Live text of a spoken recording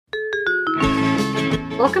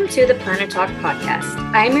Welcome to the Planner Talk podcast.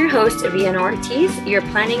 I am your host, Vienna Ortiz, your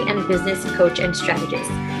planning and business coach and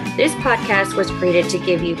strategist. This podcast was created to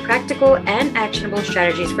give you practical and actionable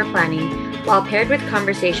strategies for planning while paired with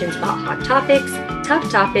conversations about hot topics,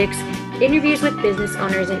 tough topics, interviews with business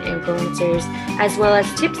owners and influencers, as well as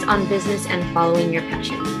tips on business and following your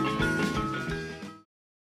passion.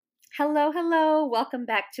 Hello. Welcome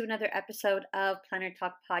back to another episode of Planner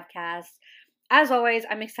Talk podcast. As always,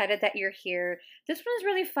 I'm excited that you're here. This one is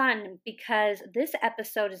really fun because this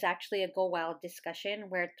episode is actually a Go Wild discussion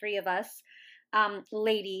where three of us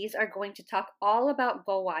ladies are going to talk all about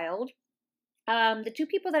Go Wild. The two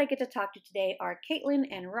people that I get to talk to today are Caitlin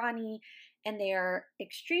and Ronnie, and they are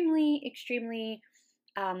extremely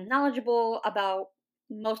knowledgeable about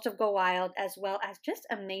most of Go Wild, as well as just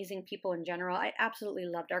amazing people in general. I absolutely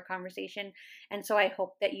loved our conversation, and so I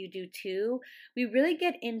hope that you do too. We really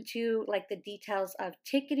get into like the details of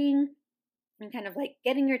ticketing and kind of like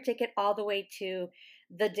getting your ticket all the way to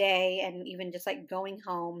the day and even just like going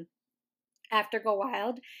home after Go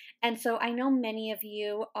Wild. And so I know many of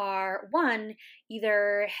you are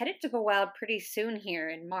either headed to Go Wild pretty soon here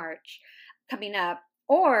in March coming up,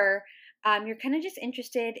 or you're kind of just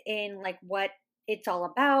interested in like what it's all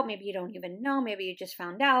about. Maybe you don't even know, maybe you just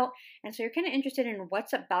found out. And so you're kind of interested in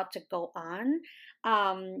what's about to go on.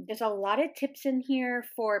 There's a lot of tips in here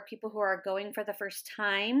for people who are going for the first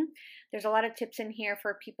time. There's a lot of tips in here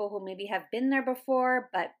for people who maybe have been there before,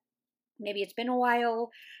 but maybe it's been a while.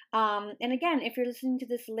 And again, if you're listening to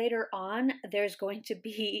this later on, there's going to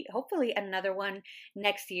be hopefully another one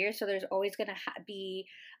next year. So there's always going to be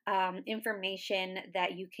information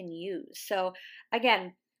that you can use. So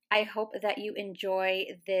again, I hope that you enjoy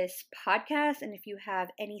this podcast. And if you have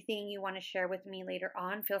anything you want to share with me later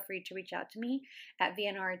on, feel free to reach out to me at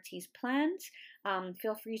Vienna Ortiz Plans.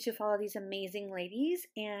 Feel free to follow these amazing ladies,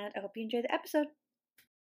 and I hope you enjoy the episode.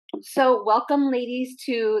 So welcome, ladies,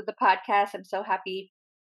 to the podcast. I'm so happy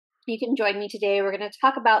you can join me today. We're going to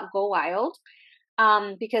talk about Go Wild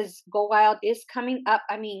because Go Wild is coming up.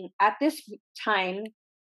 I mean, at this time,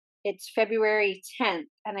 it's February 10th.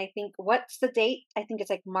 And I think, what's the date? I think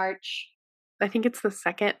it's like March. I think it's the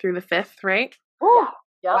 2nd through the 5th, right? Oh,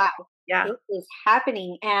 yeah. Wow. Yeah. It is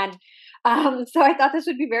happening. And so I thought this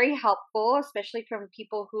would be very helpful, especially from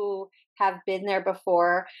people who have been there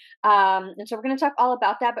before. And so we're going to talk all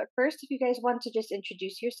about that. But first, if you guys want to just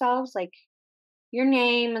introduce yourselves, like your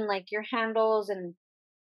name and like your handles and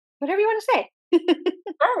whatever you want to say.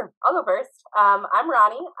 Sure, I'll go first. I'm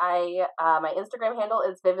Ronnie. My Instagram handle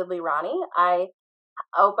is Vividly Ronnie. I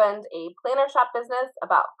opened a planner shop business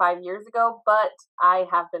about 5 years ago, but I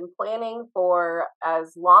have been planning for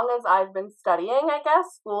as long as I've been studying, I guess.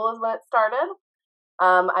 School is when it started.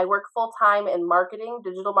 I work full-time in marketing,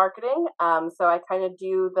 digital marketing, so I kind of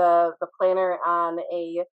do the planner on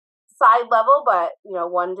a side level, but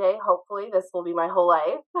one day, hopefully, this will be my whole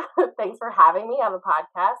life. Thanks for having me on the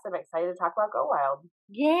podcast. I'm excited to talk about Go Wild.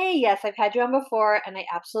 Yay! Yes, I've had you on before, and I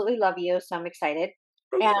absolutely love you, so I'm excited.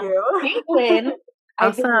 Thank you. Caitlin,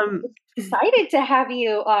 Awesome. I'm excited to have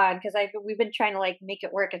you on because we've been trying to like make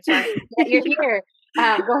it work, and so I'm excited that you're here.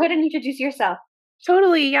 Go ahead and introduce yourself.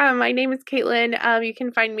 Totally. Yeah. My name is Caitlin. You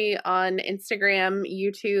can find me on Instagram,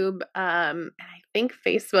 YouTube, and I think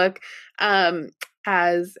Facebook,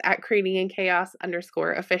 as at Creating in Chaos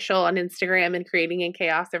 _official on Instagram and Creating in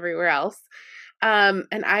Chaos everywhere else.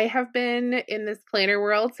 And I have been in this planner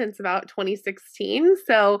world since about 2016.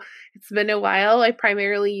 So it's been a while. I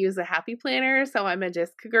primarily use a happy planner. So I'm a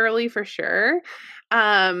disc girly for sure.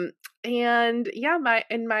 And yeah,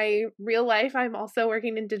 in my real life, I'm also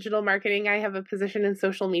working in digital marketing. I have a position in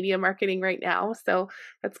social media marketing right now. So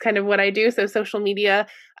that's kind of what I do. So social media,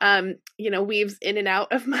 weaves in and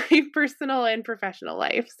out of my personal and professional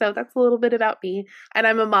life. So that's a little bit about me. And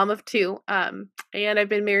I'm a mom of two. And I've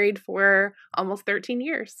been married for almost 13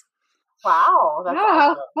 years. Wow. That's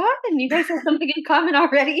how awesome. fun. You guys have something in common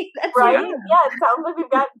already. That's right? amazing. Yeah, it sounds like we've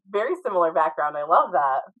got very similar background. I love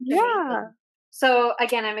that. Yeah. So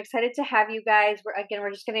again, I'm excited to have you guys.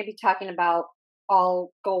 We're just going to be talking about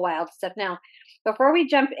all Go Wild stuff. Now, before we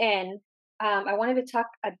jump in, I wanted to talk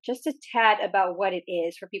just a tad about what it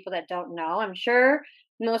is for people that don't know. I'm sure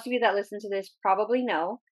most of you that listen to this probably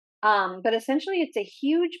know. But essentially, it's a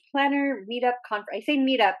huge planner meetup conference. I say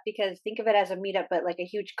meetup because think of it as a meetup, but like a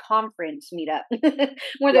huge conference meetup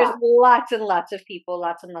where there's lots and lots of people,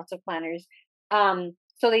 lots and lots of planners.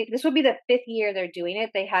 So this will be the 5th year they're doing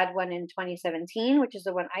it. They had one in 2017, which is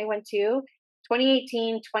the one I went to,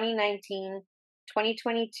 2018, 2019,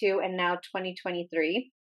 2022, and now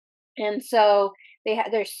 2023. And so they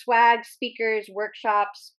have their swag, speakers,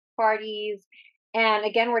 workshops, parties, And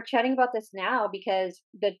again, we're chatting about this now because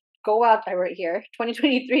the Go Out I wrote here,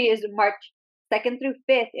 2023 is March 2nd through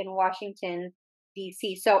 5th in Washington,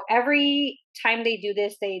 D.C. So every time they do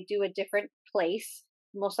this, they do a different place.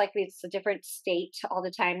 Most likely it's a different state all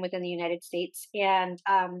the time within the United States. And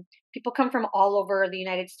people come from all over the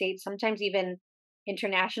United States, sometimes even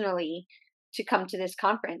internationally, to come to this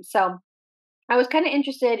conference. So I was kind of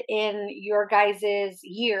interested in your guys's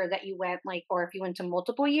year that you went, like, or if you went to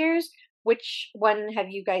multiple years, which one have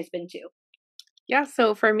you guys been to? Yeah,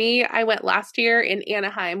 so for me, I went last year in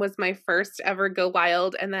Anaheim was my first ever Go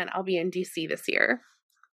Wild, and then I'll be in DC this year.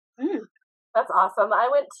 Mm. That's awesome. I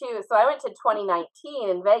went to 2019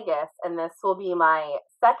 in Vegas, and this will be my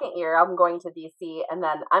second year. I'm going to DC, and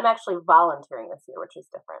then I'm actually volunteering this year, which is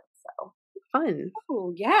different. So Fun.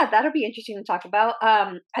 Oh, yeah, that'll be interesting to talk about.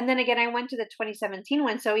 And then again, I went to the 2017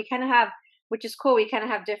 one, so we kind of have, which is cool. We kind of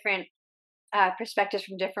have different perspectives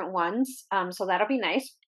from different ones. So that'll be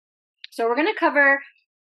nice. So we're gonna cover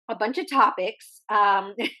a bunch of topics.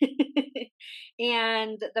 And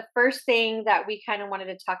the first thing that we kind of wanted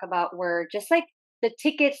to talk about were just like the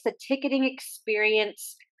tickets, the ticketing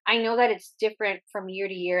experience. I know that it's different from year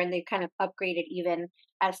to year and they've kind of upgraded even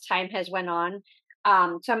as time has went on.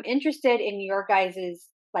 So I'm interested in your guys's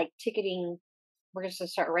like ticketing. We're just gonna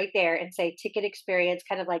start right there and say ticket experience,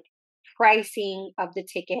 kind of like pricing of the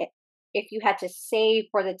ticket. If you had to save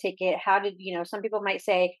for the ticket, how did some people might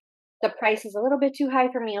say the price is a little bit too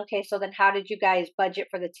high for me. Okay, so then how did you guys budget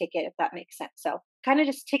for the ticket, if that makes sense? So kind of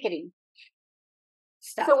just ticketing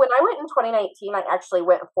stuff. So when I went in 2019, I actually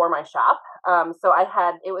went for my shop. So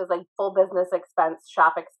it was like full business expense,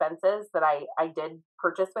 shop expenses that I did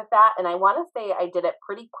purchase with that. And I want to say I did it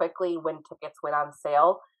pretty quickly when tickets went on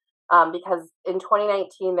sale. Because in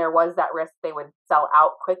 2019, there was that risk they would sell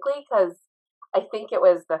out quickly because I think it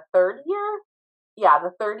was the third year. Yeah,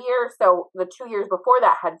 the third year. So the 2 years before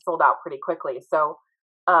that had sold out pretty quickly. So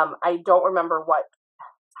I don't remember what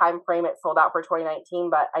time frame it sold out for 2019,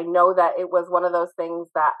 but I know that it was one of those things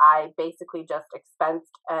that I basically just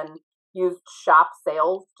expensed and used shop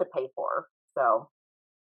sales to pay for. So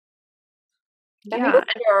Yeah. this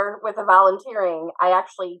year with the volunteering, I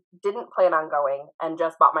actually didn't plan on going and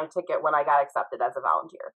just bought my ticket when I got accepted as a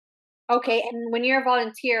volunteer. Okay, and when you're a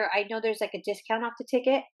volunteer, I know there's like a discount off the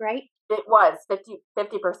ticket, right? It was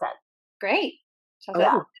 50%. Great. Something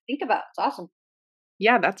Yeah. to think about. It's awesome.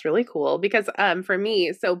 Yeah, that's really cool because for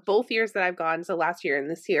me, so both years that I've gone, so last year and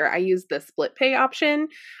this year, I used the split pay option,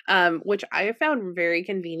 which I have found very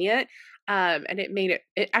convenient. And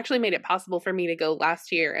it actually made it possible for me to go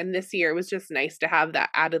last year, and this year it was just nice to have that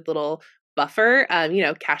added little buffer,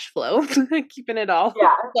 cash flow, keeping it all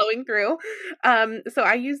flowing through. So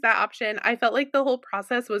I used that option. I felt like the whole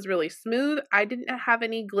process was really smooth. I didn't have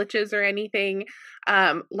any glitches or anything.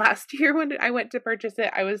 Last year when I went to purchase it,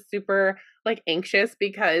 I was super like anxious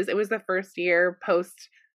because it was the first year post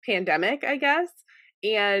pandemic, I guess.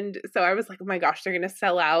 And so I was like, oh my gosh, they're going to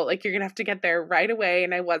sell out. Like, you're going to have to get there right away.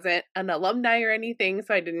 And I wasn't an alumni or anything.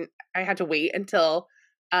 So I had to wait until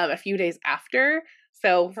a few days after.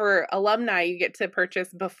 So for alumni, you get to purchase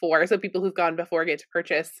before. So people who've gone before get to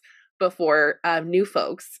purchase before new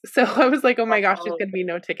folks. So I was like, oh my gosh, there's going to be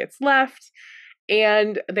no tickets left.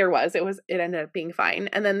 And it ended up being fine.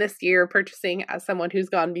 And then this year, purchasing as someone who's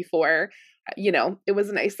gone before, it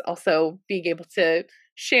was nice also being able to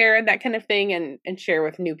share that kind of thing and share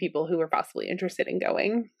with new people who were possibly interested in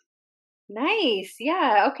going. Nice.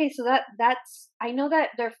 Yeah. Okay. So that's I know that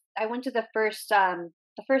I went to the first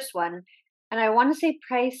one, and I want to say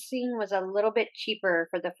pricing was a little bit cheaper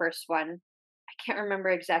for the first one. I can't remember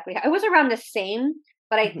exactly. It was around the same,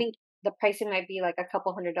 but I think the pricing might be like a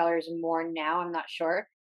couple $100s more now. I'm not sure.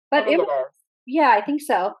 But it is. Yeah, I think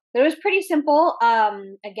so. It was pretty simple.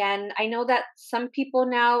 Again, I know that some people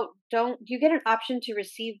now don't. Do you get an option to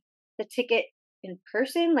receive the ticket in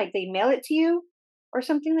person? Like they mail it to you or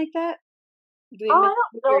something like that? Do they I mail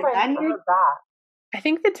don't know if I heard that. I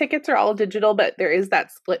think the tickets are all digital, but there is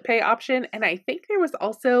that split pay option. And I think there was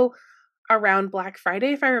also around Black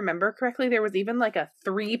Friday, if I remember correctly, there was even like a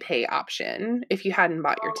 3-pay option if you hadn't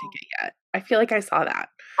bought your ticket yet. I feel like I saw that.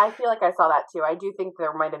 I feel like I saw that too. I do think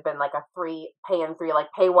there might have been like a 3 pay in 3, like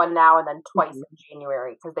pay one now and then twice in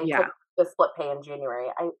January because they took the split pay in January.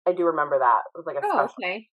 I do remember that. It was like a special.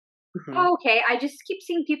 Okay. Oh, okay. I just keep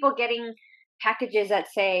seeing people getting packages that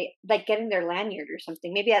say like getting their lanyard or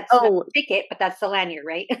something. Maybe that's not the ticket, but that's the lanyard,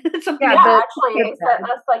 right? Actually, they sent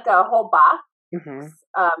us like a whole box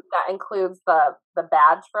that includes the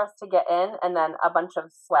badge for us to get in, and then a bunch of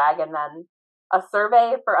swag, and then a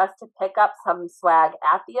survey for us to pick up some swag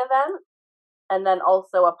at the event. and then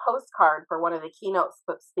also a postcard for one of the keynote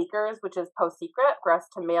speakers, which is Post Secret, for us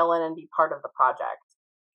to mail in and be part of the project.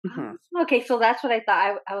 Mm-hmm. Okay, so that's what I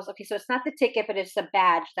thought. I was okay. So it's not the ticket, but it's a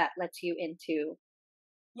badge that lets you into.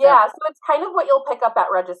 Yeah, so it's kind of what you'll pick up at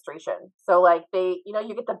registration. So like you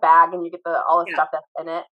get the bag and you get all the stuff that's in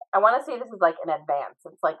it. I want to say this is like an advance.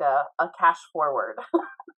 It's like a cash forward.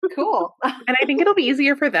 Cool. And I think it'll be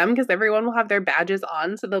easier for them because everyone will have their badges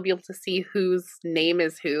on, so they'll be able to see whose name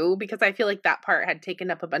is who, because I feel like that part had taken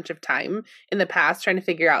up a bunch of time in the past trying to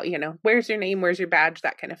figure out, where's your name, where's your badge,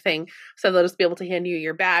 that kind of thing. So they'll just be able to hand you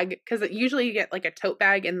your bag, because usually you get like a tote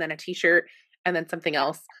bag and then a t-shirt and then something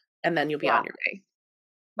else, and then you'll be on your way.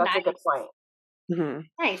 That's a good point. Mm-hmm.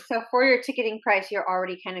 Nice. So for your ticketing price, you're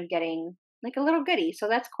already kind of getting like a little goodie. So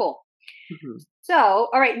that's cool. Mm-hmm. So,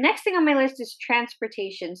 all right, next thing on my list is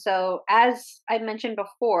transportation. So as I mentioned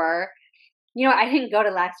before, I didn't go to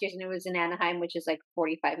last year's, and it was in Anaheim, which is like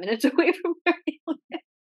 45 minutes away from where I live.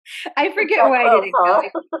 I forget why I didn't go.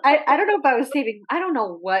 I don't know if I was saving. I don't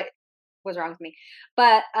know what was wrong with me.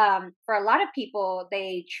 But for a lot of people,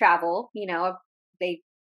 they travel, they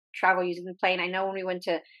travel using the plane. I know when we went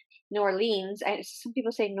to New Orleans, some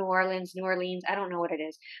people say New Orleans, I don't know what it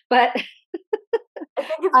is, but I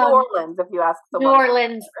think it's New Orleans if you ask someone. New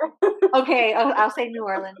Orleans. Okay, I'll say New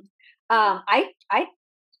Orleans. I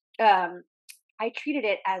treated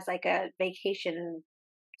it as like a vacation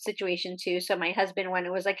situation too. So my husband, when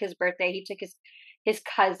it was like his birthday, he took his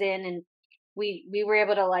cousin, and we were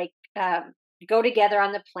able to like go together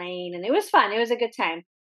on the plane, and it was fun. It was a good time.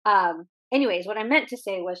 Anyways, what I meant to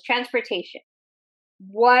say was transportation.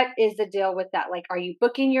 What is the deal with that? Like, are you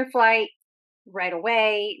booking your flight right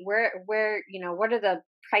away? Where what are the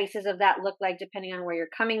prices of that look like depending on where you're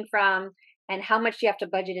coming from, and how much do you have to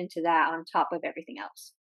budget into that on top of everything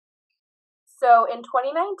else? So in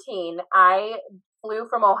 2019, I flew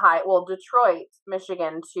from Detroit,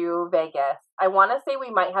 Michigan to Vegas. I want to say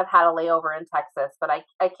we might have had a layover in Texas, but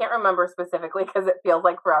I can't remember specifically because it feels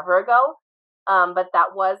like forever ago. But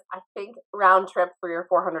that was, I think, round trip $300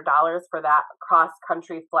 or $400 for that cross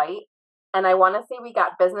country flight. And I want to say we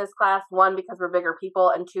got business class, one, because we're bigger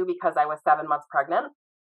people, and two, because I was 7 months pregnant.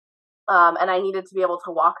 And I needed to be able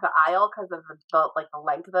to walk the aisle because of the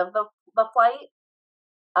length of the flight.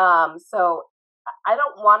 So I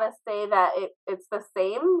don't want to say that it's the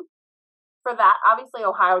same for that. Obviously,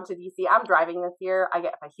 Ohio to DC, I'm driving this year. I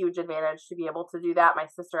get a huge advantage to be able to do that. My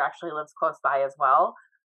sister actually lives close by as well.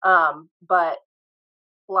 But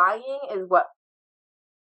flying is what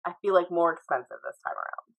I feel like more expensive this time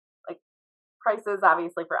around. Like prices,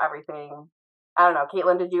 obviously, for everything. I don't know.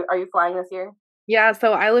 Caitlin, are you flying this year? Yeah,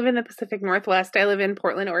 so I live in the Pacific Northwest. I live in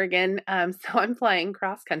Portland, Oregon. So I'm flying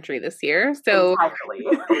cross country this year. So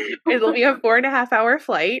it'll be a 4.5-hour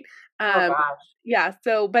flight. Oh gosh. Yeah,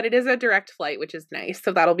 but it is a direct flight, which is nice.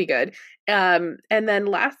 So that'll be good. And then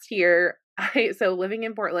last year, living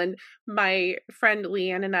in Portland, my friend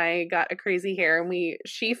Leanne and I got a crazy hair, and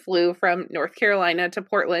she flew from North Carolina to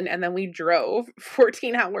Portland, and then we drove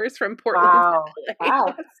 14 hours from Portland.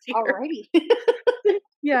 Wow. Alrighty.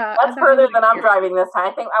 Yeah. That's further than I'm driving this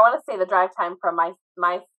time. I want to say the drive time from my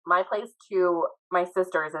place to my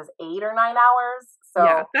sister's is 8 or 9 hours. So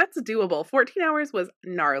yeah, that's doable. 14 hours was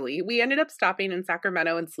gnarly. We ended up stopping in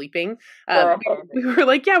Sacramento and sleeping. We were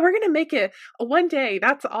like, yeah, we're going to make it a one day.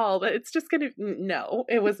 That's all. But it's just going to, no,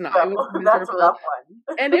 it was not. It was miserable. That's a rough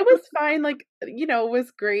one. And it was fine. Like, it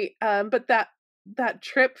was great. But that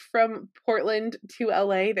trip from Portland to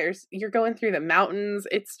LA, you're going through the mountains.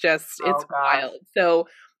 It's wild. So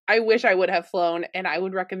I wish I would have flown, and I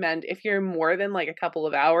would recommend, if you're more than like a couple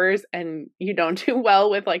of hours and you don't do well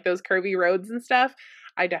with like those curvy roads and stuff,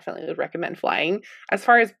 I definitely would recommend flying. As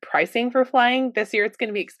far as pricing for flying, this year it's going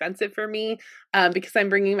to be expensive for me because I'm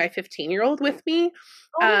bringing my 15-year-old with me.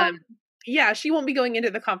 Yeah, she won't be going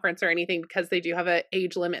into the conference or anything because they do have an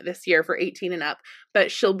age limit this year for 18 and up,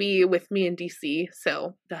 but she'll be with me in DC.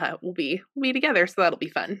 So we'll be together. So that'll be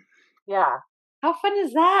fun. Yeah. How fun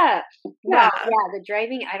is that? Yeah. The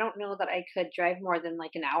driving, I don't know that I could drive more than like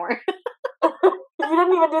an hour. You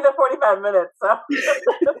didn't even do the 45 minutes. So.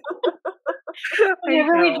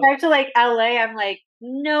 Whenever we drive to like LA, I'm like,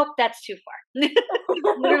 nope, that's too far.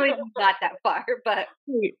 Literally not that far, but.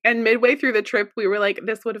 And midway through the trip, we were like,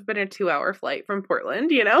 this would have been a 2-hour flight from Portland,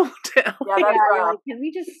 Yeah, that's like, can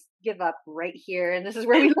we just give up right here? And this is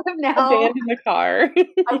where we live now. Abandon the car.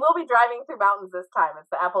 I will be driving through mountains this time. It's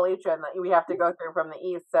the Appalachian that we have to go through from the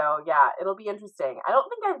east. So yeah, it'll be interesting. I don't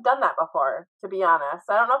think I've done that before, to be honest.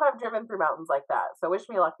 I don't know if I've driven through mountains like that. So wish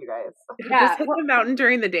me luck, you guys. Yeah. Just hit the mountain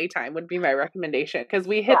during the daytime would be my recommendation, because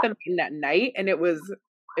we hit the mountain at night and it was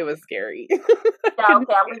it was scary. Yeah,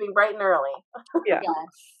 okay, I'm leaving bright and early. Yeah. Yes.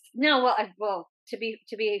 No, well, to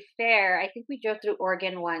be fair, I think we drove through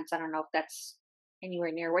Oregon once. I don't know if that's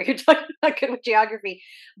anywhere near where you're talking about good with geography,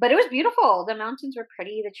 but it was beautiful. The mountains were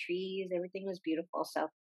pretty, the trees, everything was beautiful. So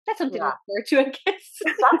that's something to Yeah. look forward to, I guess.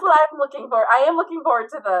 That's what I'm looking for. I am looking forward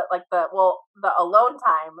to the alone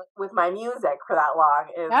time with my music for that long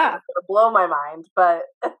is Yeah. gonna blow my mind. But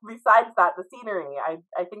besides that, the scenery,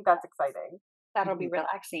 I think that's exciting. That'll be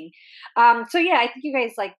relaxing. So yeah, I think you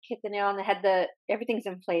guys like hit the nail on the head. Everything's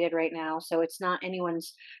inflated right now, so it's not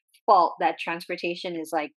anyone's fault that transportation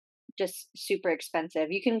is like just super expensive.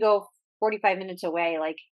 You can go 45 minutes away,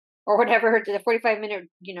 like or whatever, the 45-minute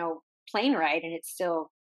plane ride, and it's still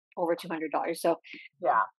over $200. So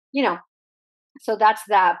Yeah. So that's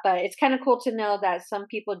that. But it's kind of cool to know that some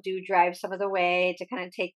people do drive some of the way to kind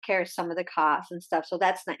of take care of some of the costs and stuff. So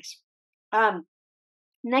that's nice.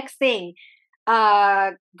 Next thing,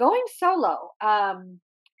 going solo.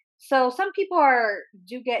 So some people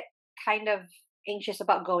do get kind of anxious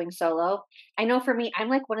about going solo. I know for me, I'm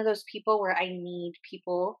like one of those people where I need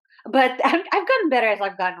people, but I've gotten better as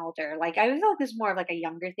I've gotten older. Like I feel like this is more of like a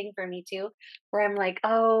younger thing for me too, where I'm like,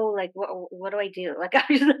 oh, like what do I do? Like I'm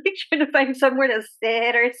just like trying to find somewhere to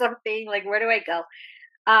sit or something. Like where do I go?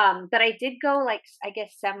 But I did go like I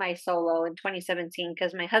guess semi solo in 2017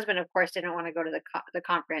 because my husband, of course, didn't want to go to the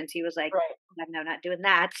conference. He was like, Right. "No, not doing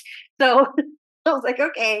that." So I was like,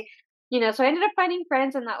 "Okay," So I ended up finding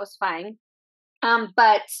friends, and that was fine.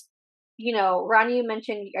 But Ronnie, you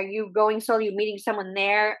mentioned, are you going solo? Are you meeting someone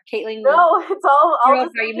there? Caitlin, No, it's all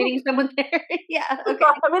just are you meeting someone there? Yeah. Okay.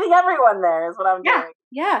 I'm meeting everyone there is what I'm Yeah. doing.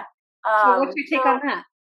 Yeah. So what's your take on that?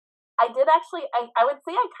 I did actually, I would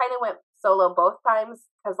say I kind of went solo both times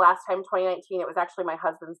because last time, 2019, it was actually my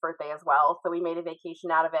husband's birthday as well. So we made a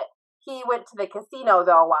vacation out of it. He went to the casino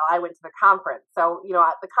though while I went to the conference. So,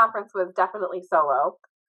 the conference was definitely solo.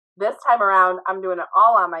 This time around, I'm doing it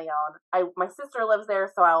all on my own. My sister lives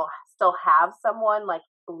there, so I'll still have someone like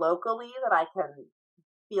locally that I can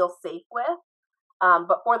feel safe with.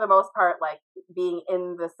 But for the most part, like being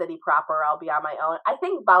in the city proper, I'll be on my own. I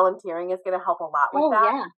think volunteering is going to help a lot with that.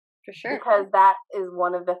 Yeah, for sure. Because that is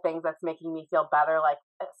one of the things that's making me feel better. Like,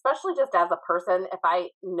 especially just as a person, if I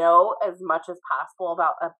know as much as possible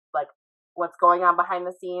about like what's going on behind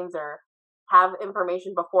the scenes or have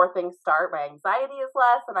information before things start, my anxiety is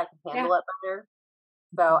less and I can handle it better.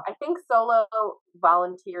 So I think solo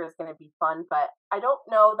volunteer is going to be fun, but I don't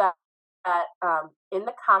know that in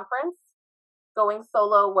the conference, going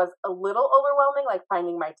solo was a little overwhelming, like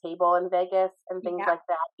finding my table in Vegas and things like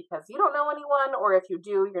that, because you don't know anyone, or if you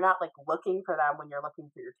do, you're not like looking for them when you're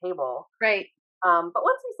looking for your table. Right. But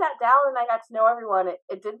once we sat down and I got to know everyone,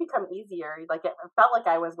 it did become easier. Like it felt like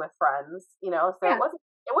I was with friends, so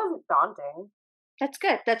it wasn't daunting. That's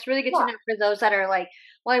good. That's really good to know for those that are like,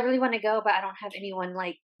 well, I really want to go, but I don't have anyone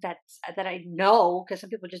like that I know, because some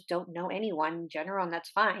people just don't know anyone in general, and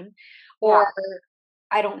that's fine. Or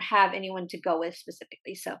I don't have anyone to go with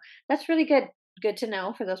specifically. So that's really good to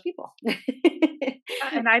know for those people.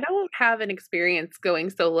 And I don't have an experience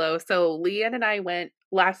going solo. So Leanne and I went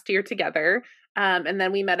last year together. And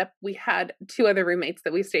then we met up. We had two other roommates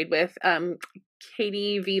that we stayed with.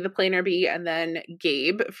 Katie V, the Planner Bee, and then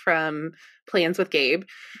Gabe from Plans with Gabe.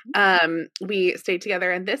 We stayed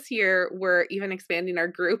together, and this year we're even expanding our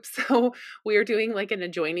group. So we're doing like an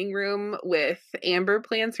adjoining room with Amber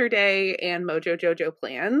Plans Her Day and Mojo Jojo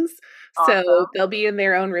Plans. Awesome. So they'll be in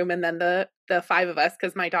their own room, and then the five of us,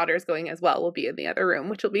 because my daughter's going as well, will be in the other room,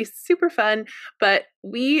 which will be super fun. But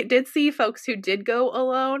we did see folks who did go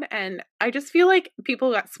alone, and I just feel like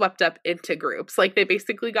people got swept up into groups. Like they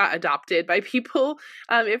basically got adopted by people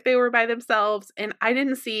if they were by themselves. And I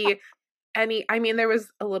didn't see there was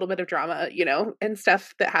a little bit of drama, and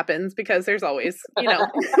stuff that happens because there's always,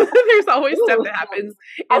 there's always stuff that happens.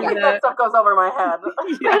 I think that stuff goes over my head.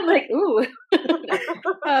 I'm like, ooh.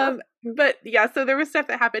 But yeah, so there was stuff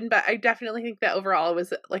that happened, but I definitely think that overall it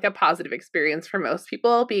was like a positive experience for most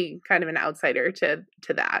people, being kind of an outsider to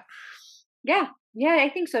that. Yeah, I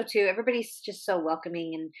think so too. Everybody's just so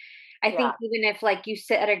welcoming, and I think even if like you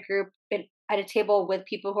sit at a group at a table with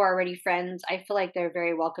people who are already friends, I feel like they're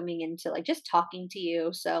very welcoming into like just talking to you.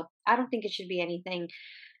 So I don't think it should be anything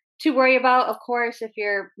to worry about. Of course, if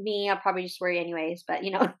you're me, I'll probably just worry anyways, but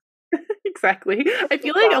Exactly. I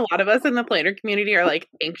feel like a lot of us in the planner community are like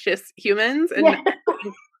anxious humans, and I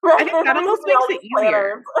think that almost makes it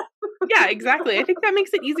easier. Yeah, exactly. I think that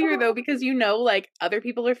makes it easier though, because like other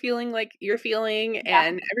people are feeling like you're feeling, Yeah.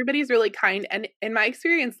 and everybody's really kind. And in my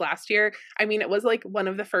experience last year, I mean, it was like one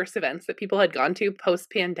of the first events that people had gone to post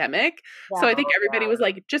pandemic. So I think everybody was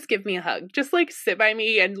like, just give me a hug, just like sit by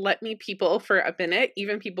me and let me people for a minute,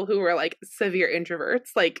 even people who were like severe introverts,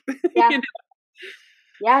 like, Yeah. you know.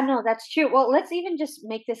 Yeah, no, that's true. Well, let's even just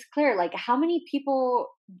make this clear. Like, how many people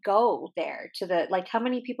go there to like, how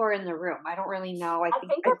many people are in the room? I don't really know. I I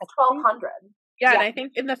think think it's 1,200. Yeah, and yeah. I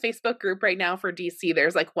think in the Facebook group right now for DC,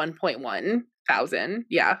 there's like 1.1 thousand.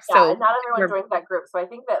 Yeah, Yeah, and so not everyone we're joins that group. So I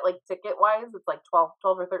think that like ticket wise, it's like 12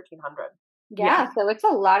 or 1,300. yeah, Yeah, so it's a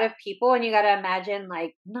lot of people, and you got to imagine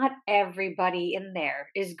like not everybody in there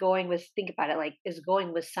is going with, think about it, like is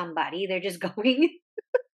going with somebody. They're just going,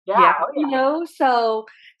 Yeah, yeah. oh yeah.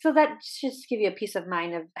 so that just give you a peace of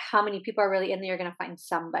mind of how many people are really in there. You're going to find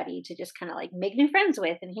somebody to just kind of like make new friends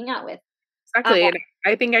with and hang out with. Um, Exactly. And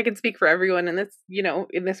I think I can speak for everyone in this,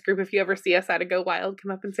 in this group. If you ever see us at a Go Wild, come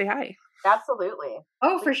up and say hi. Absolutely.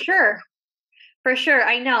 oh, for sure. For sure.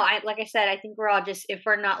 I know. Like I said, I think we're all just, if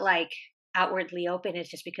we're not like outwardly open, it's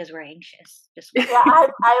just because we're anxious. Just Yeah, I'm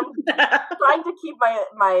trying to keep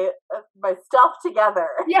my stuff together.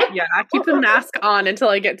 yeah. Yeah, I keep the mask on until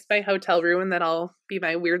I get to my hotel room, and then I'll be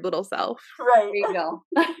my weird little self. Right. There you go.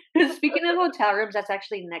 Speaking of hotel rooms, that's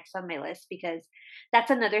actually next on my list because that's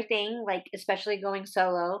another thing, like especially going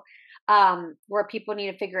solo, where people need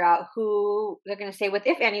to figure out who they're going to stay with,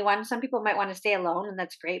 if anyone. Some people might want to stay alone, and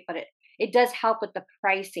that's great, but it does help with the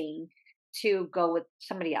pricing to go with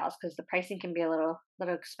somebody else because the pricing can be a little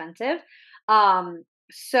expensive.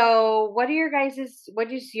 So what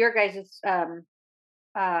is your guys's um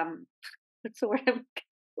what's the word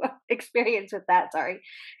experience with that? Sorry.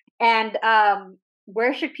 And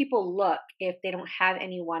where should people look if they don't have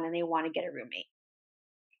anyone and they want to get a roommate?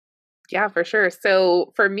 Yeah, for sure.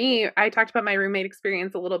 So for me, I talked about my roommate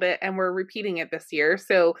experience a little bit, and we're repeating it this year.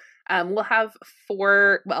 So we'll have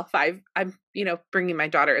five. I'm, bringing my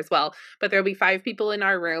daughter as well, but there'll be 5 people in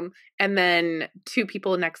our room, and then 2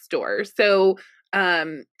 people next door. So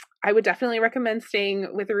I would definitely recommend staying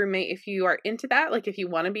with a roommate if you are into that. Like if you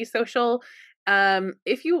want to be social.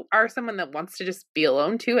 If you are someone that wants to just be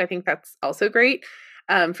alone too, I think that's also great.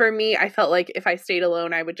 For me, I felt like if I stayed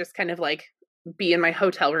alone, I would just kind of like be in my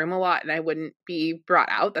hotel room a lot and I wouldn't be brought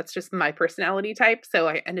out. That's just my personality type. So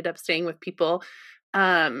I ended up staying with people.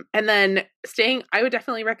 And then I would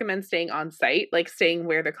definitely recommend staying on site, like staying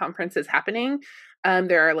where the conference is happening.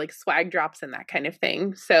 There are like swag drops and that kind of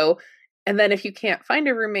thing. So, and then if you can't find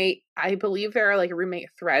a roommate, I believe there are like roommate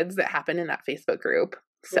threads that happen in that Facebook group.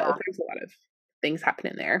 So there's a lot of things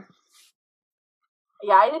happening there.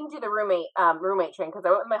 Yeah, I didn't do the roommate train because I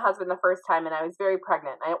went with my husband the first time and I was very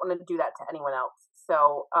pregnant. I didn't want to do that to anyone else.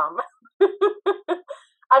 So I'm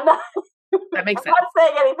not That makes I'm sense. not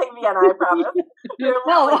saying anything, Vienna, I promise.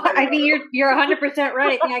 No, I think you're 100%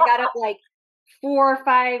 right. I think I got up like 4,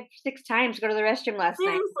 5, 6 times to go to the restroom last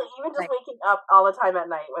night. Seriously, even just Like, waking up all the time at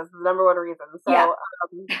night was the number one reason. So yeah.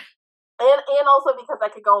 and also because I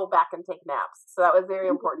could go back and take naps. So that was very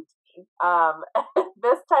important to me.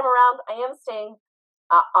 This time around I am staying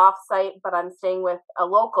off site, but I'm staying with a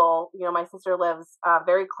local. My sister lives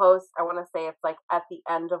very close. I want to say it's like at the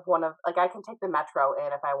end of like I can take the metro in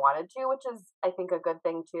if I wanted to, which is I think a good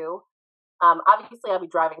thing too. Obviously I'll be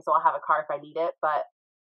driving, so I'll have a car if I need it, but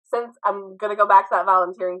since I'm going to go back to that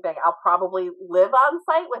volunteering thing, I'll probably live on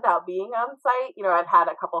site without being on site. I've had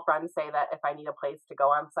a couple friends say that if I need a place to go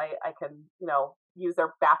on site, I can, use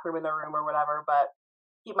their bathroom in their room or whatever, but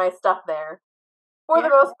keep my stuff there. For the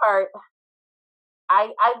most part,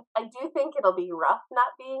 I do think it'll be rough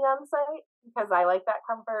not being on site because I like that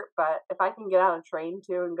comfort. But if I can get on a train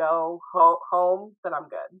too and go home, then I'm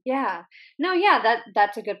good. Yeah. No, yeah,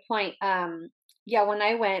 that's a good point. Yeah, when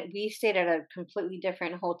I went, we stayed at a completely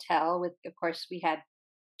different hotel with, of course, we had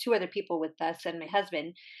 2 other people with us and my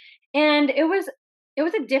husband. And it was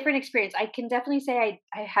a different experience. I can definitely say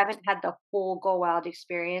I haven't had the full Go Wild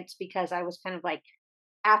experience because I was kind of like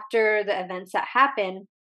after the events that happened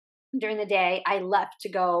during the day, I left to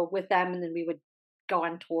go with them and then we would go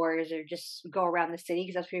on tours or just go around the city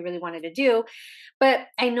because that's what we really wanted to do. But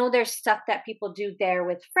I know there's stuff that people do there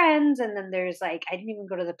with friends, and then there's like I didn't even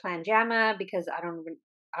go to the Plan Jama because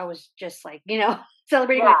I was just like,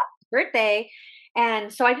 celebrating my Yeah. birthday.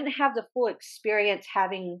 And so I didn't have the full experience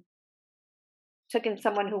having taken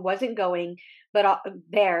someone who wasn't going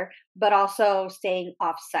there, but also staying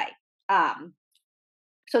off site.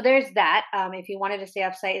 So there's that. If you wanted to stay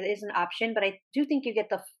off site, it is an option, but I do think you get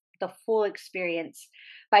the full experience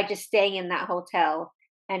by just staying in that hotel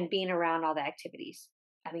and being around all the activities.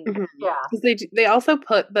 I mean, Mhm. Yeah. 'Cause they also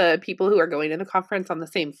put the people who are going to the conference on the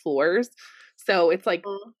same floors. So it's like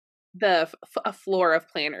Mhm. a floor of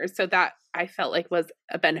planners. So that I felt like was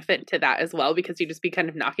a benefit to that as well, because you just be kind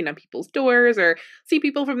of knocking on people's doors or see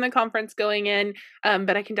people from the conference going in.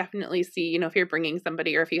 But I can definitely see, you know, if you're bringing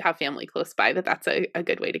somebody or if you have family close by, that's a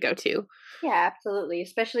good way to go too. yeah, absolutely.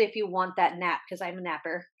 Especially if you want that nap, because I'm a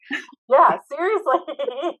napper. Yeah,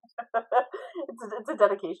 seriously. It's a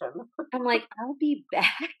dedication. I'm like, I'll be back.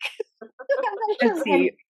 I'm not And sure when.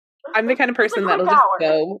 see, I'm the kind of Just a person quick that'll just hour.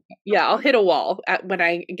 go. Yeah, I'll hit a wall when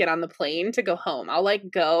I get on the plane to go home. I'll like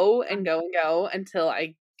go and go and go until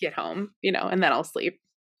I get home, you know, and then I'll sleep.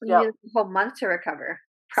 You Yep. need a whole month to recover,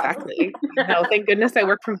 probably. Exactly. No, thank goodness I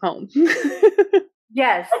work from home.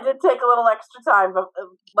 Yes. I did take a little extra time, but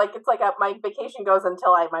like it's like my vacation goes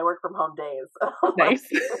until my work from home days. Like, Nice.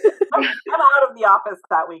 I'm out of the office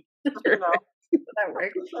that week. You know. That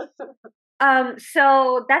works.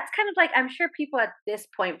 So that's kind of like, I'm sure people at this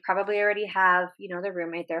point probably already have, you know, their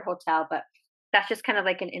roommate, their hotel, but that's just kind of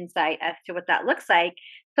like an insight as to what that looks like.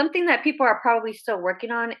 Something that people are probably still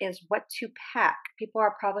working on is what to pack. People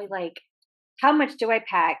are probably like, how much do I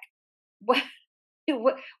pack? What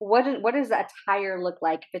what does the attire look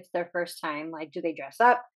like if it's their first time? Like, do they dress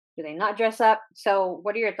up? Do they not dress up? So,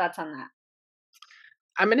 what are your thoughts on that?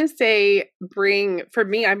 I'm gonna say for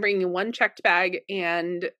me, I'm bringing one checked bag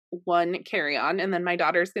and one carry-on, and then my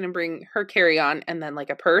daughter's gonna bring her carry-on and then like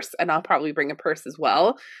a purse, and I'll probably bring a purse as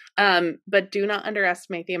well. But do not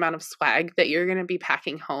underestimate the amount of swag that you're gonna be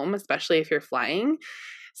packing home, especially if you're flying.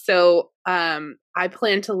 So I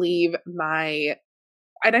plan to leave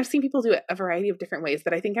and I've seen people do it a variety of different ways,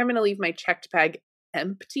 but I think I'm gonna leave my checked bag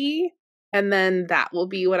empty. And then that will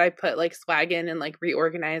be what I put like swag in and like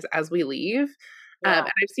reorganize as we leave. Yeah. And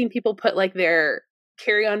I've seen people put like their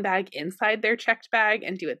carry-on bag inside their checked bag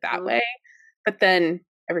and do it that Mhm. way. But then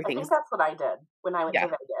I everything's, think that's what I did when I went to yeah,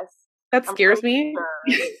 Vegas. that I'm scares pretty me.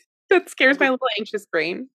 sure. That I scares my just little anxious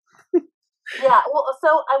brain. Yeah, well,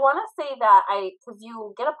 so I want to say that because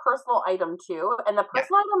you get a personal item too, and the Yeah.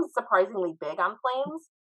 personal item is surprisingly big on planes.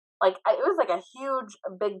 Like, it was like a huge,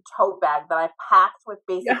 big tote bag that I packed with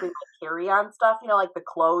Yeah. basically my carry-on stuff, you know, like the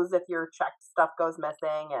clothes if your checked stuff goes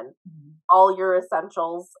missing and Mhm. all your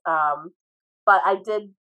essentials. But I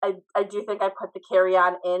do think I put the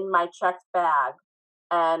carry-on in my checked bag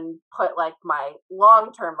and put like my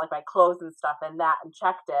long term, like my clothes and stuff in that and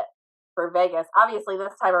checked it for Vegas. Obviously,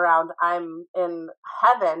 this time around, I'm in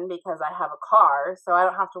heaven because I have a car, so I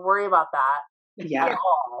don't have to worry about that at Yeah.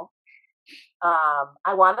 all.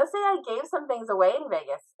 I want to say I gave some things away in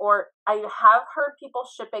Vegas, or I have heard people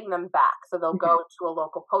shipping them back. So they'll Mhm. go to a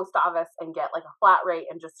local post office and get like a flat rate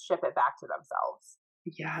and just ship it back to themselves.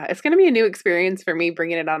 Yeah, it's gonna be a new experience for me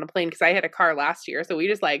bringing it on a plane because I had a car last year, so we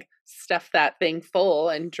just like stuffed that thing full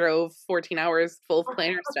and drove 14 hours full of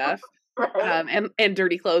planner stuff, Right? and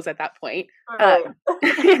dirty clothes at that point, um, Right.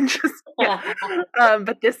 and just Yeah.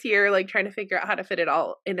 but this year, like trying to figure out how to fit it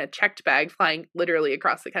all in a checked bag, flying literally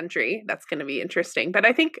across the country, that's gonna be interesting. But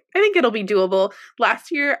I think it'll be doable. Last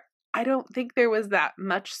year, I don't think there was that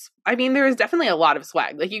much. I mean, there was definitely a lot of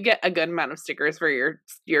swag. Like you get a good amount of stickers for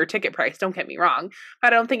your ticket price. Don't get me wrong. I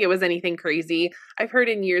don't think it was anything crazy. I've heard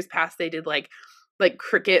in years past they did like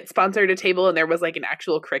Cricket sponsored a table and there was like an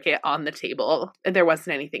actual Cricket on the table. And there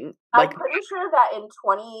wasn't anything I'm like pretty sure that in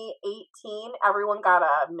 2018, everyone got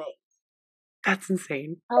a mate. that's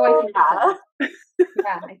insane. Oh, I think Yeah, so.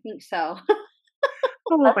 Yeah, I think so.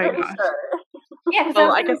 Oh I'm my pretty gosh. sure. Yeah, because I Well,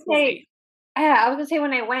 was I gonna guess we'll say, see. yeah, I was gonna say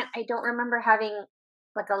when I went, I don't remember having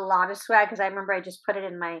like a lot of swag because I remember I just put it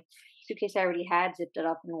in my suitcase I already had, zipped it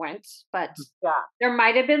up, and went. But Yeah. there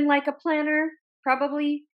might have been like a planner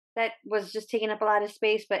probably that was just taking up a lot of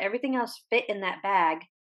space, but everything else fit in that bag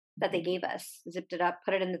that they gave us. Zipped it up,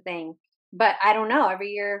 put it in the thing. But I don't know. Every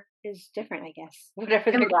year is different, I guess.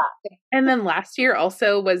 Whatever they're And Yeah. And then last year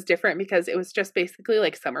also was different because it was just basically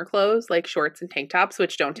like summer clothes, like shorts and tank tops,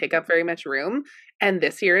 which don't take up very much room. And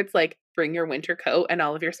this year it's like bring your winter coat and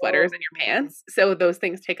all of your sweaters and your Mhm. pants. So those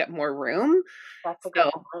things take up more room. That's a good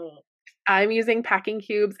So point. I'm using packing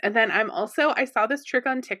cubes. And then I saw this trick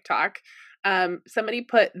on TikTok. Somebody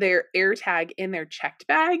put their air tag in their checked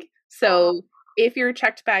bag. Oh, So if your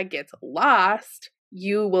checked bag gets lost,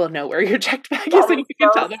 you will know where your checked bag is that and is you can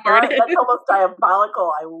so tell them where smart. it That's is. almost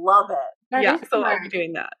diabolical. I love it. That Yeah. is So I'll smart. be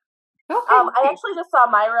doing that. Okay. I actually just saw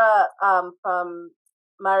Myra from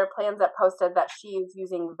Myra Plans that posted that she's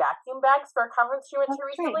using vacuum bags for a conference she went That's to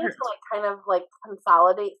right. recently to like kind of like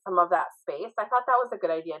consolidate some of that space. I thought that was a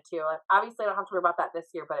good idea too. Like, obviously, I don't have to worry about that this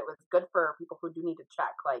year, but it was good for people who do need to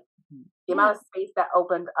check. Like the Yeah. amount of space that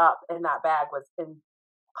opened up in that bag was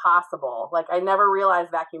possible. Like I never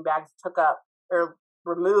realized vacuum bags took up or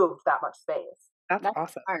removed that much space. That's That's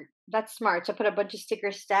awesome. smart. That's smart. So put a bunch of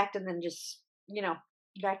stickers stacked and then just,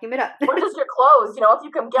 vacuum it up. Or just your clothes. If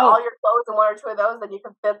you can get Oh. all your clothes in 1 or 2 of those, then you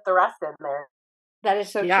can fit the rest in there. That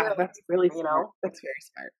is so Yeah, true. that's really You smart. know? That's very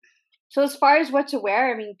smart. So as far as what to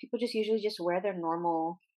wear, I mean, people just usually just wear their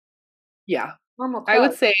normal clothes. I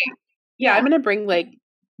would say, Yeah. I'm going to bring like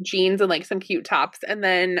jeans and like some cute tops. And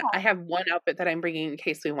then I have one outfit that I'm bringing in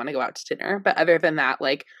case we want to go out to dinner. But other than that,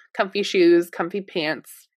 like comfy shoes, comfy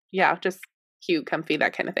pants. Yeah, just cute, comfy,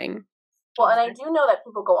 that kind of thing. Well, and I do know that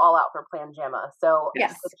people go all out for Planjama. So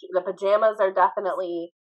Yes. the pajamas are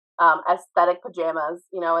definitely aesthetic pajamas.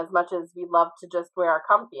 As much as we love to just wear our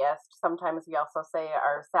comfiest, sometimes we also say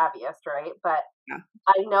our savviest, right? But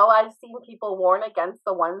I know I've seen people warn against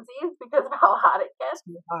the onesies because of how hot it gets.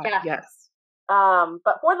 Yeah. Yes.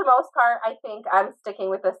 But for the most part, I think I'm sticking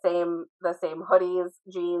with the same hoodies,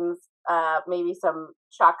 jeans, maybe some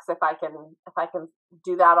chucks if I can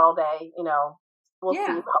do that all day. We'll see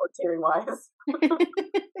volunteering wise.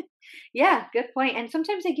 Yeah, good point. And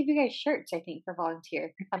sometimes they give you guys shirts, I think, for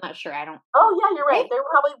volunteer. I'm not sure. I don't. Oh yeah, you're right. They're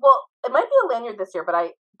probably it might be a lanyard this year, but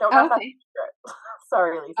I don't know if that's accurate.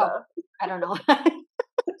 Sorry, Lisa. Oh, I don't know.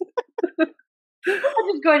 I'm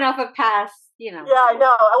just going off of past, Yeah, I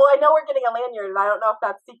know. Well, I know we're getting a lanyard, and I don't know if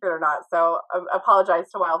that's secret or not. So I apologize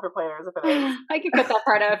to Wild for Players if it is. I could cut that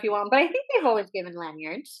part out if you want, but I think they've always given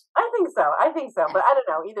lanyards. I think so, but I don't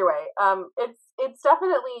know. Either way, it's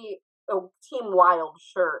definitely a Team Wild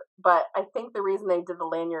shirt, but I think the reason they did the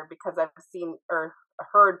lanyard because I've seen or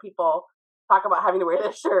heard people talk about having to wear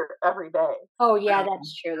this shirt every day. Oh yeah,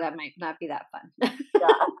 that's true. That might not be that fun. Yeah,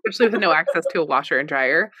 especially with no access to a washer and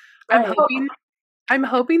dryer. Right. I'm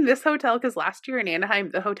hoping this hotel, because last year in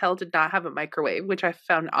Anaheim, the hotel did not have a microwave, which I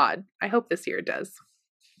found odd. I hope this year it does.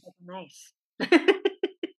 Nice.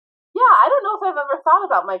 Yeah, I don't know if I've ever thought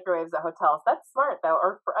about microwaves at hotels. That's smart though.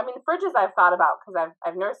 Fridges I've thought about because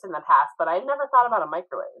I've nursed in the past, but I've never thought about a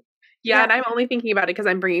microwave. Yeah, and I'm only thinking about it because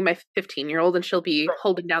I'm bringing my 15-yeyear-old and she'll be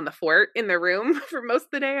holding down the fort in the room for most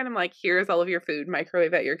of the day. And I'm like, here's all of your food,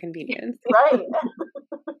 microwave at your convenience. Right.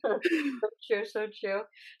 So true.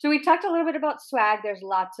 So we talked a little bit about swag. There's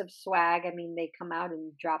lots of swag. I mean, they come out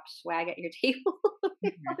and drop swag at your table.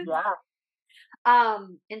 Yeah.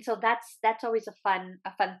 And so that's always a fun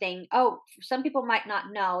thing. Oh, some people might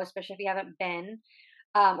not know, especially if you haven't been,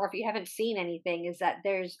 or if you haven't seen anything, is that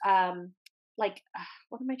there's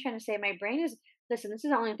what am I trying to say? My brain is listen. This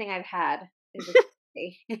is the only thing I've had.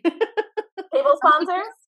 Table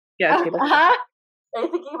sponsors? Yeah. Table sponsors. Are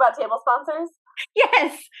you thinking about table sponsors?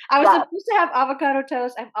 Yes, I was supposed to have avocado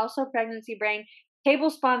toast. I'm also pregnancy brain. Table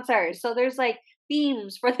sponsors. So there's like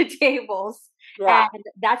themes for the tables. Yeah. And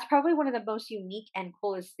that's probably one of the most unique and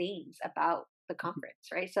coolest things about the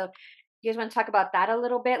conference, right? So you guys want to talk about that a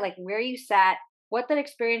little bit? Like where you sat, what that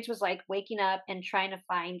experience was like waking up and trying to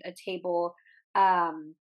find a table.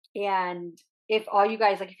 And if all you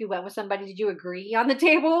guys, like if you went with somebody, did you agree on the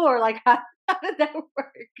table or like how did that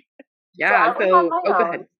work? Yeah, so go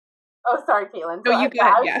ahead. Oh, sorry, Caitlin. No, you go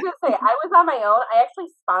ahead. I was going to say, I was on my own. I actually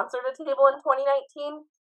sponsored a table in 2019,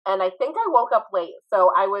 and I think I woke up late.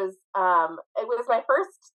 So I was, it was my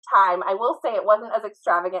first time. I will say it wasn't as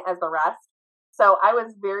extravagant as the rest. So I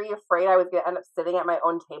was very afraid I was going to end up sitting at my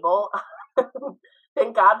own table.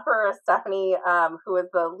 Thank God for Stephanie, who was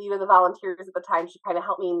the lead of the volunteers at the time. She kind of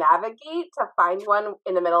helped me navigate to find one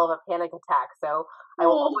in the middle of a panic attack. So I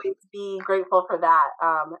will always be grateful for that.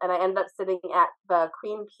 And I ended up sitting at the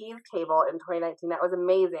Queen Peas table in 2019. That was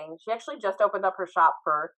amazing. She actually just opened up her shop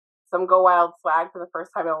for some Go Wild swag for the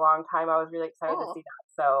first time in a long time. I was really excited to see that.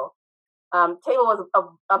 So table was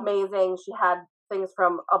amazing. She had things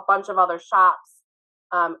from a bunch of other shops.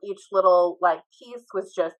 Each little piece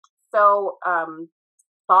was just so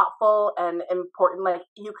thoughtful and important. Like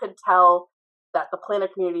you could tell that the planner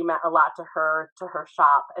community meant a lot to her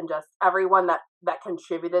shop, and just everyone that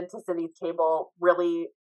contributed to Cindy's table really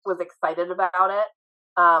was excited about it.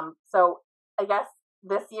 So I guess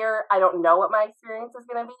this year, I don't know what my experience is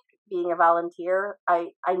going to be being a volunteer. I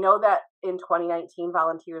know that in 2019,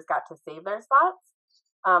 volunteers got to save their spots,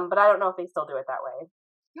 but I don't know if they still do it that way.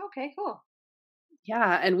 Okay, cool.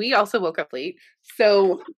 Yeah, and we also woke up late.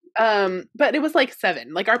 So, but it was like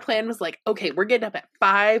 7. Like our plan was like, okay, we're getting up at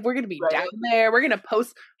 5. We're going to be down there. We're going to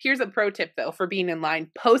post. Here's a pro tip though, for being in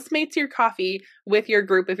line. Postmates your coffee with your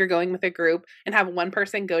group if you're going with a group, and have one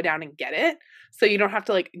person go down and get it. So you don't have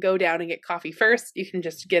to go down and get coffee first. You can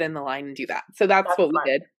just get in the line and do that. So that's what smart.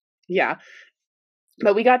 We did. Yeah.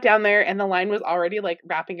 But we got down there and the line was already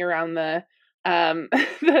wrapping around the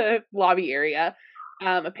the lobby area.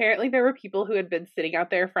 Apparently there were people who had been sitting out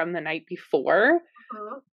there from the night before,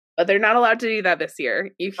 Mhm. but they're not allowed to do that this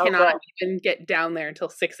year. You Oh, cannot good. even get down there until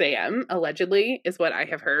 6 a.m., allegedly, is what I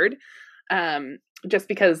have heard. Just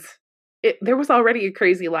because there was already a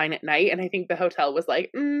crazy line at night, and I think the hotel was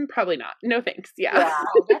like, probably not. No thanks. Yeah. Yeah,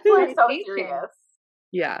 Oh, that's we're so dedication. serious.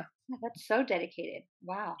 Yeah. Yeah, that's so dedicated.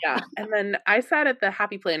 Wow. Yeah. And then I sat at the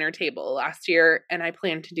Happy Planner table last year, and I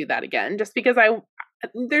plan to do that again just because there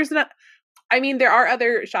are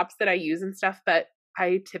other shops that I use and stuff, but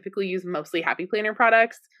I typically use mostly Happy Planner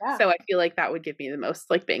products. Yeah. So I feel like that would give me the most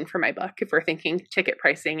like bang for my buck if we're thinking ticket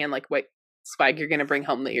pricing and like what swag you're going to bring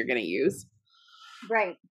home that you're going to use.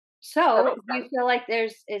 Right. That So makes do you sense. feel like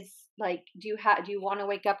do you want to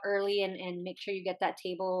wake up early and make sure you get that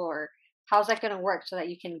table, or how's that going to work so that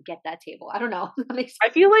you can get that table? I don't know. That makes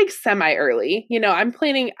I feel like semi early.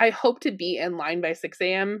 I hope to be in line by 6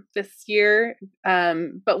 a.m. this year.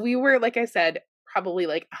 But we were, like I said, probably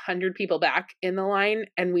like 100 people back in the line,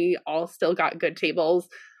 and we all still got good tables.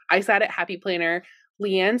 I sat at Happy Planner.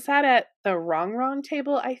 Leanne sat at the wrong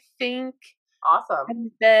table, I think. Awesome.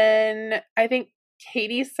 And then I think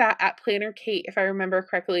Katie sat at Planner Kate, if I remember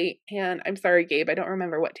correctly. And I'm sorry, Gabe, I don't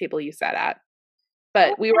remember what table you sat at.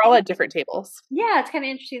 But we were all at different tables. Yeah, it's kind of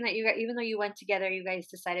interesting that even though you went together, you guys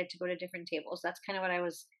decided to go to different tables. That's kind of what I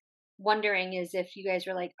was wondering, is if you guys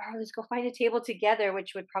were like, oh, let's go find a table together,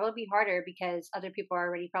 which would probably be harder because other people are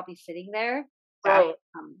already probably sitting there. Yeah. Right.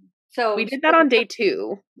 So We did that on day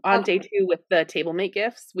 2. On Okay. day 2 with the table mate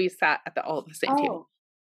gifts, we sat at all at the same table.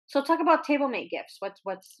 So talk about table mate gifts. What's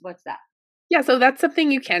that? Yeah, so that's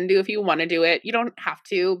something you can do if you want to do it. You don't have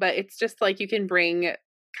to, but it's just like you can bring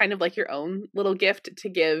kind of like your own little gift to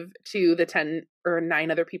give to the 10 or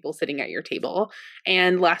 9 other people sitting at your table.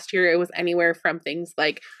 And last year it was anywhere from things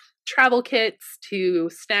like travel kits to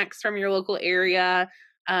snacks from your local area.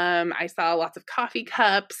 I saw lots of coffee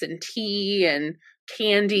cups and tea and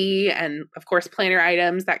candy and of course planner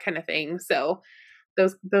items, that kind of thing. So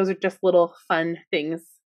those are just little fun things,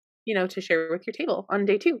 to share with your table on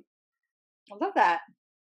day 2. I love that.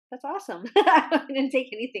 That's awesome. I didn't take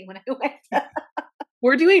anything when I went.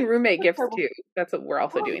 We're doing roommate gifts too. That's what we're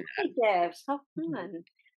also doing. Roommate gifts. How fun.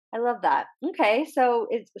 I love that. Okay, so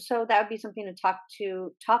that would be something to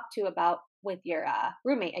talk to about with your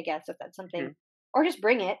roommate, I guess, if that's something, or just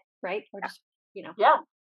bring it, right? Or just Yeah.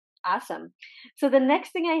 Awesome. So the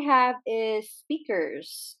next thing I have is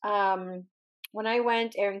speakers. When I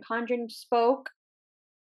went, Erin Condren spoke,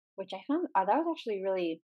 which I found that was actually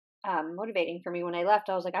really motivating for me. When I left,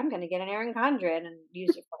 I was like, I'm going to get an Erin Condren and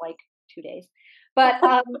use it for like 2 days. But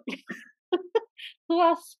who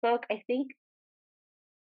else spoke? I think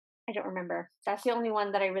I don't remember. That's the only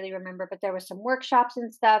one that I really remember. But there was some workshops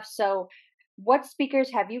and stuff. So, what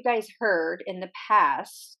speakers have you guys heard in the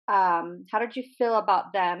past? How did you feel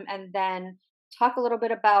about them? And then talk a little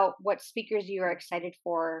bit about what speakers you are excited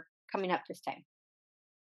for coming up this time.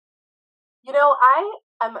 I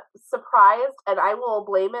am surprised, and I will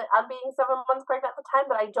blame it on being 7 months pregnant at the time,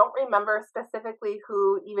 but I don't remember specifically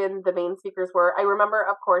who even the main speakers were. I remember,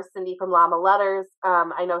 of course, Cindy from Llama Letters.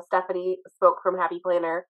 I know Stephanie spoke from Happy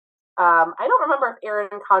Planner. I don't remember if Erin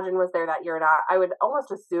Condren was there that year or not. I would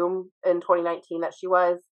almost assume in 2019 that she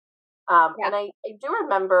was. Yeah. And I do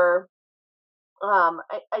remember,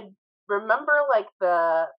 I remember like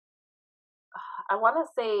I want to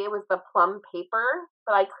say it was the plum paper,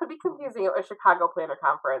 but I could be confusing it with Chicago Planner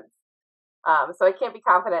Conference. So I can't be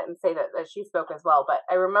confident and say that she spoke as well. But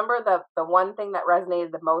I remember the one thing that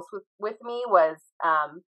resonated the most with me was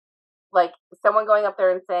like someone going up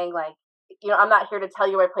there and saying like, I'm not here to tell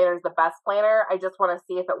you my planner is the best planner. I just want to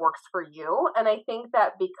see if it works for you. And I think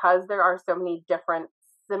that because there are so many different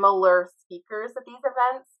similar speakers at these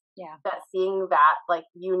events, that seeing that like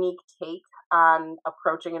unique take on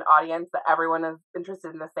approaching an audience that everyone is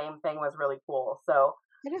interested in the same thing was really cool. So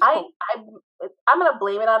I'm gonna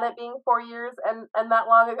blame it on it being 4 years and that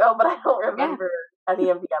long ago, but I don't remember any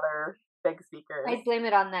of the other big speakers. I blame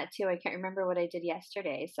it on that too. I can't remember what I did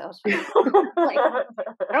yesterday, so like,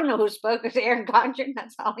 I don't know who spoke. It was Erin Condren.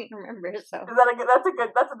 That's all I remember. So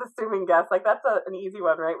that's an assuming guess. Like that's an easy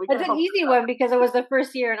one, right? It's an easy one because it was the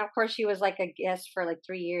first year, and of course she was like a guest for like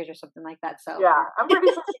 3 years or something like that. So yeah, I'm pretty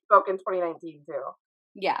sure she spoke in 2019 too.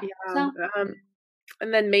 Yeah.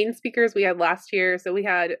 And then main speakers we had last year. So we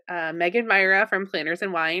had Megan Myra from Planners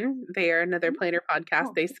and Wine. They are another planner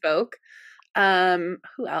podcast. They spoke.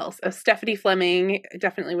 Who else? Stephanie Fleming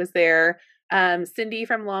definitely was there. Cindy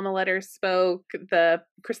from Llama Letters spoke. The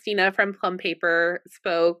Christina from Plum Paper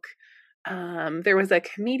spoke. There was a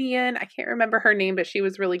comedian. I can't remember her name, but she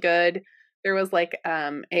was really good. There was like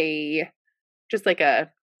a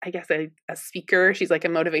I guess a speaker. She's like a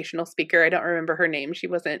motivational speaker. I don't remember her name. She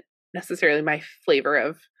wasn't necessarily my flavor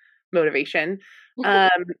of motivation.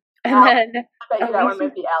 And then I bet you that one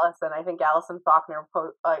might be Allison. I think Allison Faulkner.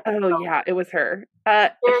 Yeah, it was her.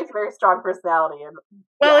 Very, very strong personality. And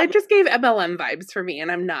well, it just gave MLM vibes for me,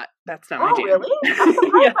 and that's not my jam. Really? I'm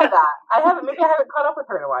surprised by that. Maybe I haven't caught up with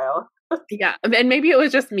her in a while. Yeah, and maybe it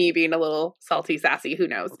was just me being a little salty, sassy. Who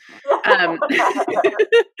knows?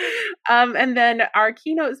 And then our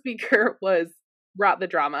keynote speaker was Rot the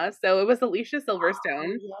Drama, so it was Alicia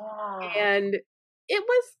Silverstone, and it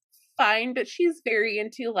was fine, but she's very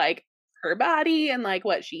into like her body and like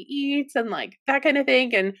what she eats and like that kind of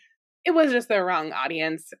thing, and it was just the wrong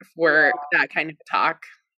audience for that kind of talk.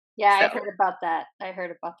 Yeah, so. I heard about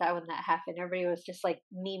that. When that happened. Everybody was just like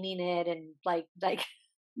memeing it and like.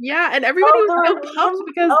 Yeah, and everybody was so pumped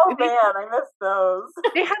because I missed those.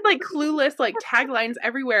 They had like Clueless like taglines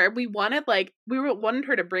everywhere. We wanted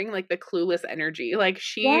her to bring like the Clueless energy. Like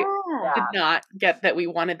she did not get that we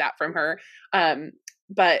wanted that from her.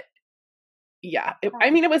 But yeah, it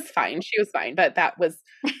was fine. She was fine, but that was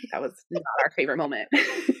not our favorite moment.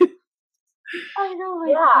 I know.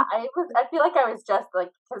 Yeah, I feel like I was just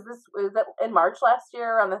like, because this was in March last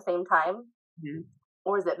year around the same time. Mm-hmm.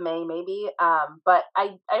 Or is it May maybe? But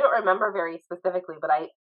I don't remember very specifically, but I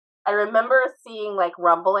remember seeing like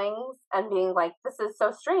rumblings and being like, this is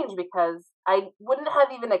so strange, because I wouldn't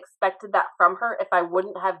have even expected that from her if I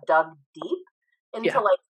wouldn't have dug deep into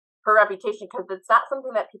like her reputation, because it's not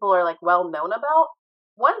something that people are like well known about.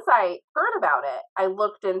 Once I heard about it, I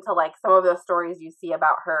looked into like some of the stories you see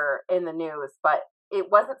about her in the news, but it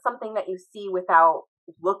wasn't something that you see without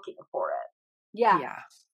looking for it. Yeah.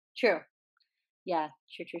 True. Yeah,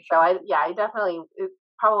 true. So I definitely, it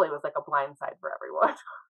probably was like a blindside for everyone.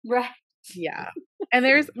 Right. Yeah. And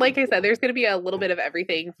there's, like I said, there's going to be a little bit of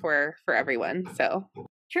everything for everyone. So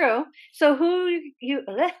true. So what's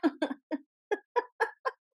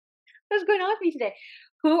going on with me today?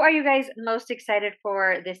 Who are you guys most excited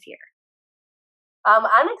for this year?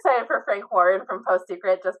 I'm excited for Frank Warren from Post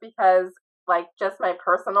Secret, just because like just my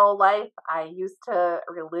personal life, I used to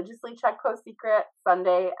religiously check Post Secret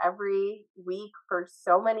Sunday every week for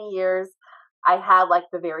so many years. I had like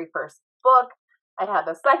the very first book. I had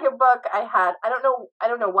the second book. I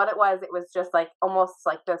don't know what it was. It was just like almost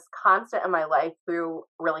like this constant in my life through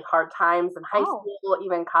really hard times in high school,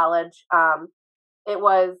 even college. It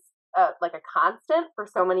was like a constant for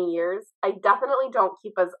so many years. I definitely don't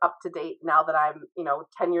keep as up to date now that I'm,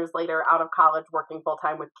 10 years later out of college working full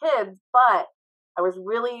time with kids, but I was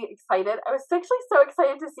really excited. I was actually so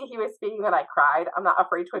excited to see he was speaking that I cried. I'm not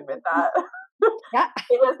afraid to admit that. Yeah.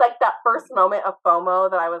 It was like that first moment of FOMO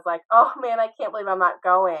that I was like, oh man, I can't believe I'm not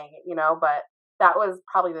going, but that was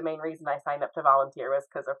probably the main reason I signed up to volunteer, was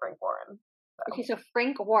because of Frank Warren. So. Okay, so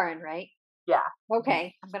Frank Warren, right? Yeah.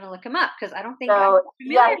 Okay, I'm gonna look him up because I don't think. So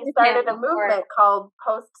he started a movement called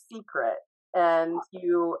Post Secret, and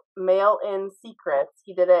you mail in secrets.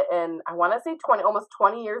 He did it in, I want to say almost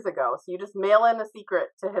 20 years ago. So you just mail in a secret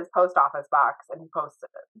to his post office box, and he posted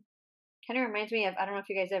it. Kind of reminds me of, I don't know if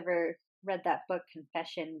you guys ever read that book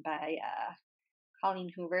Confession by Colleen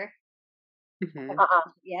Hoover. Mm-hmm.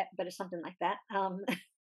 Yeah, but it's something like that.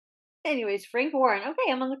 Anyways, Frank Warren.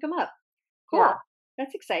 Okay, I'm gonna look him up. Cool. Yeah.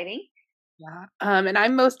 That's exciting. Yeah. And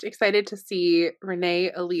I'm most excited to see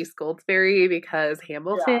Renee Elise Goldsberry, because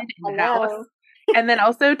Hamilton in the house. And then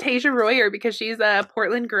also Tasia Royer, because she's a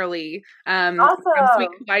Portland girly from Sweet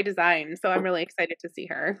Kawaii Design. So I'm really excited to see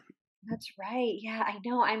her. That's right. Yeah, I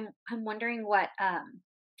know. I'm wondering what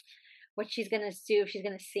she's gonna do. If she's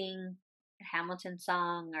gonna sing a Hamilton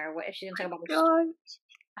song, or what if she's gonna talk about.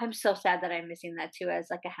 I'm so sad that I'm missing that too, as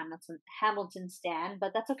like a Hamilton stan,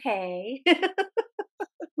 but that's okay.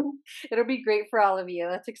 It'll be great for all of you.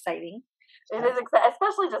 That's exciting. It is exciting,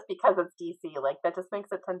 especially just because it's DC. Like, that just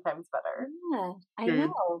makes it 10 times better. Yeah, I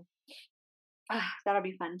know. That'll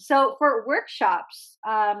be fun. So for workshops,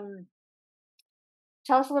 tell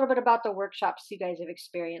us a little bit about the workshops you guys have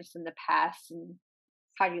experienced in the past, and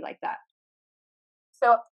how do you like that?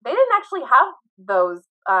 So they didn't actually have those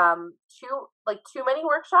too many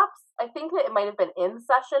workshops. I think that it might have been in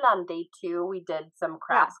session on day 2. We did some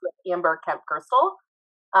crafts with Amber Kemp Gerstle.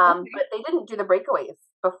 But they didn't do the breakaways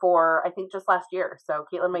before, I think, just last year. So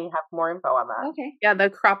Caitlin may have more info on that. Okay. Yeah, the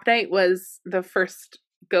crop night was the first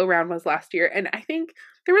go round was last year. And I think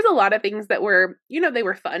there was a lot of things that were, they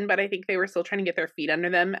were fun, but I think they were still trying to get their feet under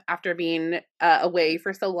them after being away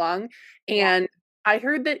for so long. And I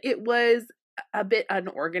heard that it was a bit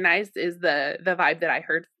unorganized, is the vibe that I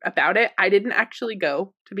heard about it. I didn't actually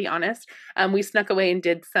go, to be honest. We snuck away and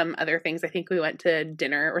did some other things. I think we went to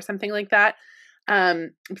dinner or something like that.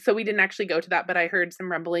 So we didn't actually go to that, but I heard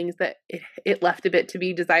some rumblings that it left a bit to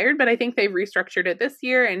be desired, but I think they've restructured it this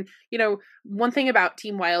year. And, one thing about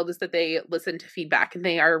Team Wild is that they listen to feedback and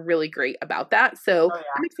they are really great about that. So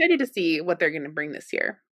I'm excited to see what they're going to bring this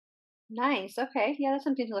year. Nice. Okay. Yeah, that's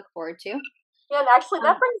something to look forward to. Yeah, and actually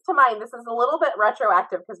that brings to mind, this is a little bit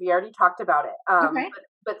retroactive because we already talked about it. Okay.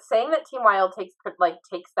 But saying that Team Wild takes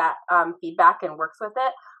that feedback and works with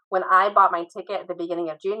it, when I bought my ticket at the beginning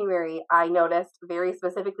of January, I noticed very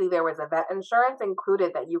specifically there was event insurance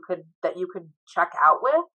included that you could check out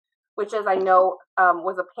with, which is I know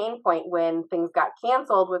was a pain point when things got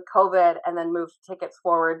canceled with COVID and then moved tickets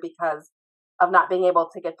forward because of not being able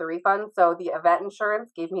to get the refund. So the event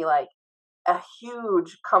insurance gave me like a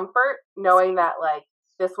huge comfort knowing that like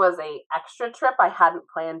this was a extra trip I hadn't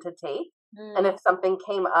planned to take, and if something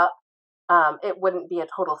came up, it wouldn't be a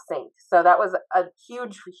total sink. So that was a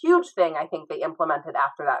huge thing I think they implemented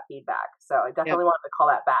after that feedback. So I definitely wanted to call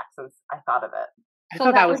that back since I thought of it. I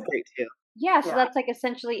thought that was great too. Yeah, so that's like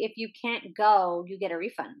essentially if you can't go, you get a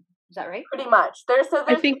refund. Is that right? Pretty much. There's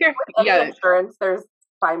I think insurance, there's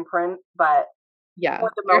fine print, but yeah,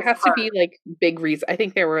 there has to be like big reason. I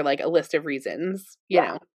think there were like a list of reasons, you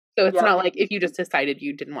know. So it's not like if you just decided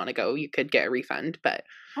you didn't want to go, you could get a refund. But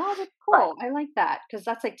that's cool. Right. I like that because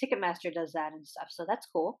that's like Ticketmaster does that and stuff. So that's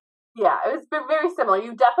cool. Yeah, it was very similar.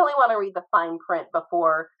 You definitely want to read the fine print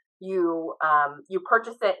before you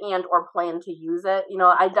purchase it and or plan to use it.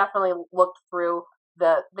 I definitely looked through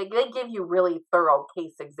they give you really thorough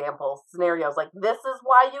case examples, scenarios like this is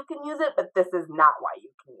why you can use it, but this is not why you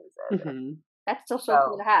can use it. Mm-hmm. That's still so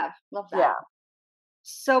cool to have. Love that. Yeah.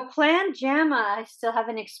 So Plan JAMA, I still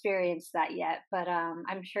haven't experienced that yet, but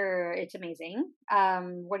I'm sure it's amazing.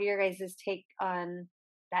 What are your guys' take on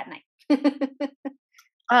that night?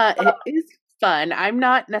 It is fun. I'm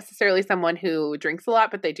not necessarily someone who drinks a lot,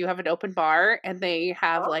 but they do have an open bar and they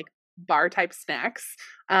have like bar type snacks.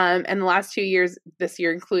 And the last 2 years, this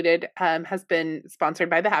year included, has been sponsored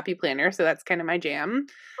by the Happy Planner. So that's kind of my jam.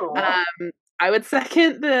 Cool. I would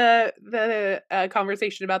second the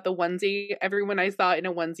conversation about the onesie. Everyone I saw in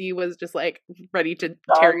a onesie was just like ready to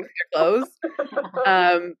tear their clothes.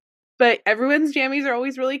 But everyone's jammies are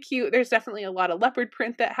always really cute. There's definitely a lot of leopard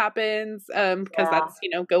print that happens because that's,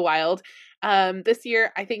 go wild. This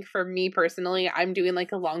year, I think for me personally, I'm doing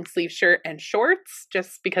like a long sleeve shirt and shorts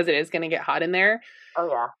just because it is going to get hot in there. Oh,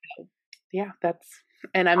 yeah. So, yeah,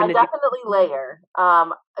 and I definitely layer.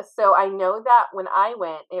 So I know that when I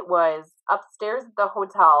went, it was upstairs at the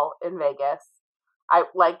hotel in Vegas.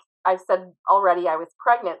 I've said already, I was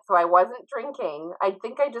pregnant, so I wasn't drinking. I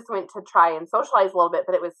think I just went to try and socialize a little bit,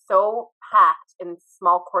 but it was so packed in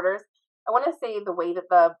small quarters. I want to say the way that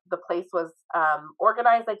the place was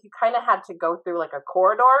organized, like you kind of had to go through like a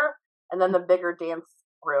corridor and then the bigger dance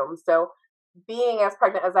room. So being as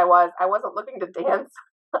pregnant as I wasn't looking to dance.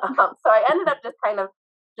 So I ended up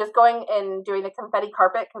just going and doing the confetti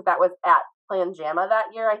carpet because that was at Plan JAMA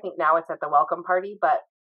that year. I think now it's at the welcome party, but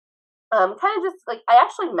kind of just like I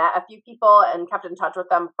actually met a few people and kept in touch with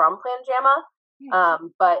them from Plan JAMA.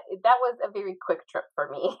 But that was a very quick trip for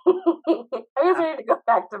me. I was ready to go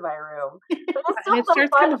back to my room. But it was still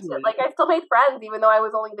so fun. I still made friends even though I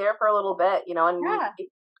was only there for a little bit, and we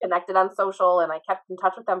connected on social and I kept in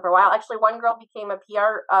touch with them for a while. Actually, one girl became a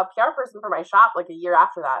PR person for my shop like a year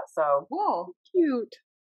after that. So whoa, cute.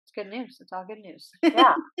 It's good news. It's all good news.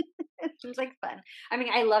 Yeah. It seems like fun. I mean,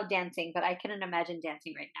 I love dancing, but I couldn't imagine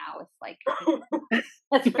dancing right now with like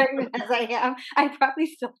as pregnant as I am. I probably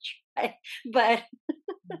still try, but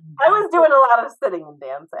I was doing a lot of sitting and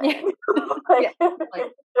dancing.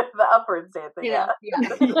 The upwards dancing. Yeah.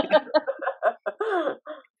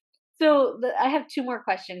 So I have two more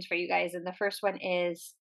questions for you guys. And the first one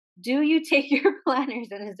is, do you take your planners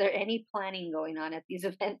and is there any planning going on at these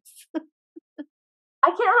events? I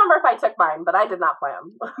can't remember if I took mine, but I did not plan.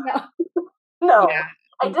 No. Yeah.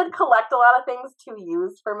 I did collect a lot of things to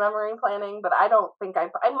use for memory planning, but I don't think I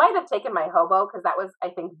might have taken my hobo because that was, I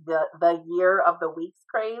think, the year of the weeks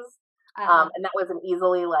craze. And that was an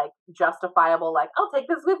easily like justifiable, like, I'll take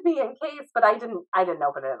this with me in case, but I didn't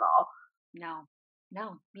open it at all.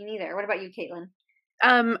 No, me neither. What about you,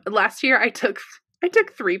 Caitlin? Last year I took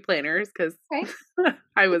 3 planners because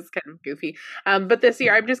I was kind of goofy. But this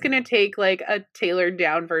year I'm just going to take like a tailored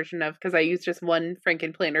down version of, because I use just one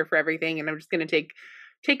Franken planner for everything. And I'm just going to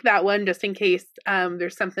take that one just in case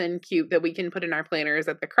there's something cute that we can put in our planners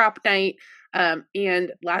at the crop night.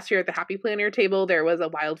 And last year at the Happy Planner table, there was a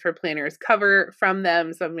Wild for Planners cover from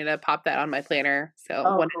them. So I'm going to pop that on my planner. So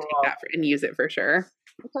I want to take that and use it for sure.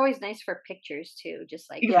 It's always nice for pictures too. Just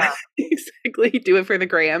like, exactly. Do it for the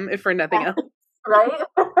gram, if for nothing else. Right?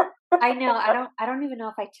 I know. I don't even know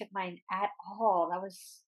if I took mine at all.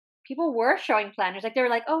 People were showing planners. Like they were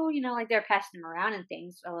like, oh, like they're passing them around and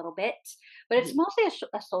things a little bit, but it's Mhm. mostly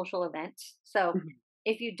a social event. So Mhm.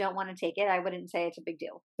 if you don't want to take it, I wouldn't say it's a big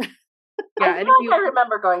deal. I Yeah, feel and if like you I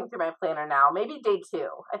remember going through my planner now. Maybe day 2.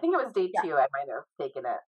 I think it was day Yeah. 2 I might have taken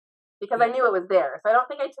it because I yeah. knew it was there. So I don't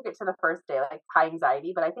think I took it to the first day, like high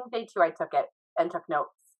anxiety, but I think day 2 I took it and took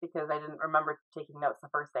notes because I didn't remember taking notes the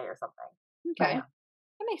first day or something. But Okay, yeah.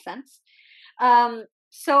 that makes sense.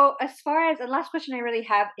 So as far as the last question I really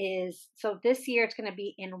have is, so this year it's going to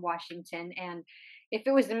be in Washington, and if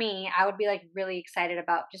it was me, I would be like really excited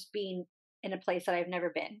about just being in a place that I've never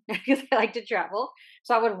been because I like to travel.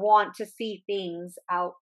 So I would want to see things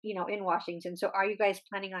out, in Washington. So are you guys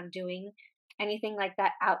planning on doing anything like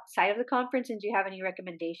that outside of the conference? And do you have any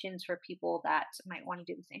recommendations for people that might want to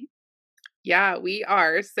do the same? Yeah, we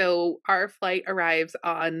are. So our flight arrives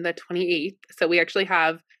on the 28th. So we actually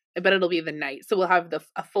have, I bet it'll be the night. So we'll have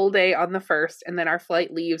a full day on the 1st, and then our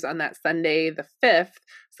flight leaves on that Sunday, the 5th.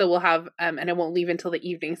 So we'll have, and it won't leave until the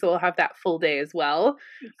evening. So we'll have that full day as well.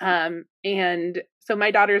 Nice. And so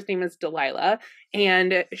my daughter's name is Delilah,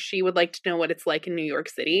 and she would like to know what it's like in New York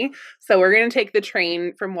City. So we're going to take the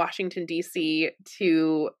train from Washington, D.C.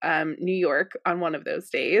 to New York on one of those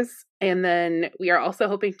days. And then we are also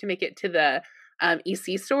hoping to make it to the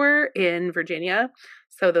EC store in Virginia.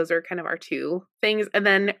 So those are kind of our two things. And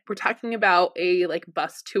then we're talking about a like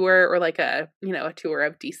bus tour or like a tour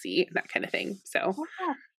of DC and that kind of thing. So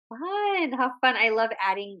Yeah, fun. How fun. I love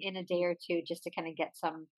adding in a day or two just to kind of get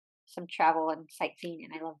some travel and sightseeing,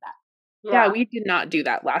 and I love that. yeah, Yeah. we did not do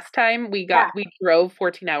that last time. Yeah. We drove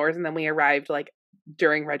 14 hours and then we arrived like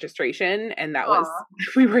during registration, and that was Aw.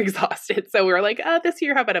 we were exhausted. So we were like, this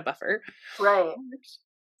year how about a buffer? Right.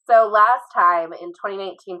 So last time in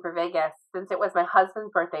 2019 for Vegas, since it was my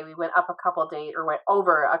husband's birthday, we went up a couple days or went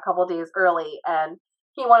over a couple days early, and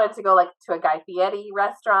he wanted to go like to a Guy Fieri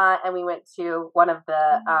restaurant, and we went to one of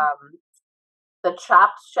Mhm. the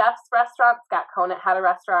Chopped Chefs restaurants. Scott Conant had a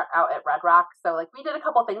restaurant out at Red Rock, so like we did a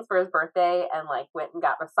couple things for his birthday, and like went and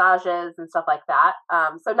got massages and stuff like that.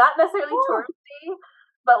 So not necessarily Cool. touristy,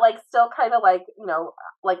 but like still kind of like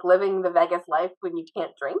like living the Vegas life when you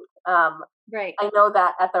can't drink. Right. I know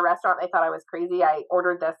that at the restaurant they thought I was crazy. I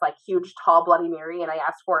ordered this like huge tall Bloody Mary and I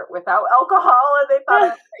asked for it without alcohol and they thought I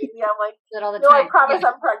was crazy. I'm like, Do it all the no, I time. promise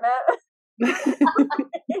Yeah. I'm pregnant.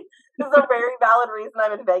 This is a very valid reason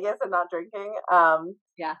I'm in Vegas and not drinking.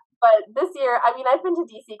 Yeah. But this year, I mean, I've been to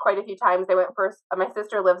DC quite a few times. I went first. My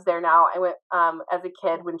sister lives there now. I went as a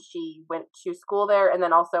kid when she went to school there, and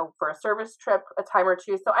then also for a service trip a time or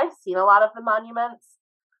two. So I've seen a lot of the monuments.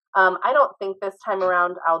 I don't think this time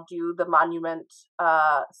around I'll do the monument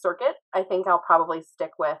circuit. I think I'll probably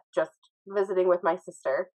stick with just visiting with my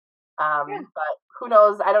sister. Yeah. But who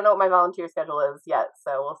knows? I don't know what my volunteer schedule is yet,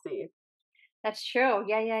 so we'll see. That's true.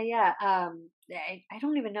 Yeah, yeah, yeah. I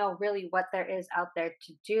don't even know really what there is out there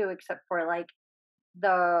to do except for like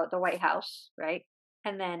the White House, right?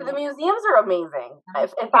 And The then museums are amazing.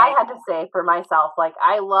 If I okay. had to say for myself, like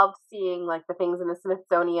I love seeing like the things in the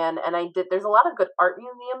Smithsonian, and there's a lot of good art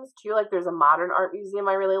museums too. Like there's a modern art museum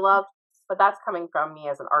I really love, but that's coming from me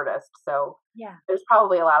as an artist. So Yeah. there's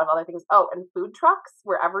probably a lot of other things. Oh, and food trucks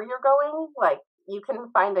wherever you're going, like you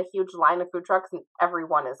can find a huge line of food trucks, and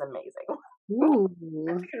everyone is amazing. Ooh,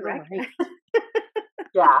 That's all correct. right.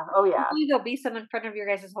 Yeah. Oh yeah. Hopefully there'll be some in front of your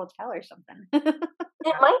guys' hotel or something.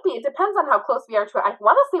 It might be. It depends on how close we are to it. I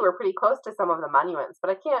want to say we're pretty close to some of the monuments, but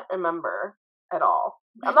I can't remember at all.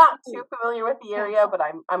 I'm That's not too cool. familiar with the Yeah. area, but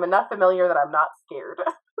I'm enough familiar that I'm not scared.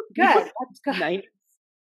 Good. That's good. Nice.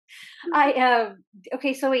 I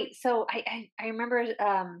okay, so wait, so I remember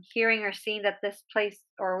hearing or seeing that this place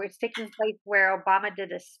or it's taking place where Obama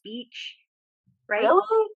did a speech, right?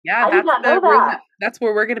 Really? Yeah, I did that's not the know room. that. That's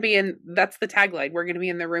where we're going to be in. That's the tagline. We're going to be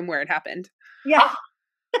in the room where it happened. Yeah.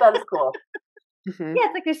 Oh, that is cool. Hmm. Yeah,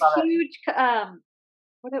 it's like this Love it. huge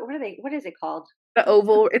what is it called? The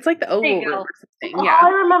Oval. It's like the There Oval you Room go. or something. Oh, Yeah. I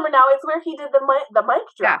remember now. It's where he did the mic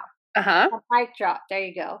Yeah. drop. Uh-huh. A mic drop. There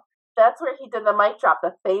you go. That's where he did the mic drop,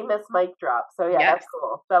 the famous mic drop. So yeah, Yes. that's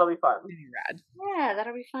cool. That'll be fun. Very rad. Yeah,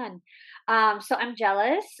 that'll be fun. So I'm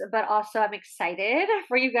jealous, but also I'm excited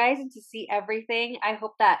for you guys and to see everything. I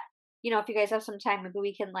hope that, if you guys have some time, maybe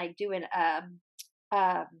we can like do an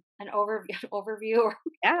overview or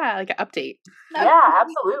Yeah, like an update. Yeah,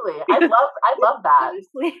 absolutely. I love that.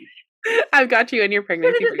 honestly. I've got you in your I'm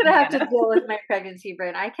pregnancy just brain, gonna have to Hannah. deal with my pregnancy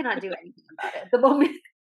brain. I cannot do anything about it. The moment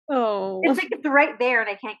Oh. it's like it's right there and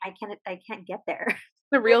I can't get there.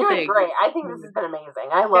 The real You're doing thing. great. I think this has been amazing.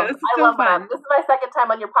 I love this is so fun. This is my second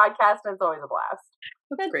time on your podcast, and it's always a blast.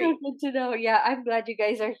 That's great. So good to know. Yeah, I'm glad you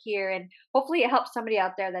guys are here, and hopefully it helps somebody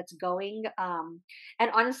out there that's going.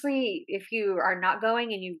 And honestly, if you are not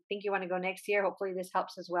going and you think you want to go next year, hopefully this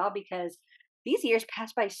helps as well, because these years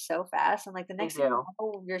pass by so fast, and like the next thing you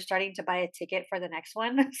know, you're starting to buy a ticket for the next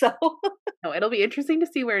one. So no, it'll be interesting to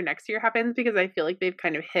see where next year happens, because I feel like they've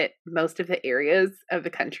kind of hit most of the areas of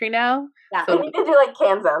the country now. Yeah, so they need to do like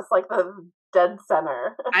Kansas, like the dead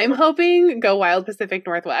center. I'm hoping Go Wild Pacific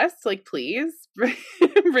Northwest, like please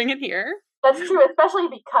bring it here. That's true, especially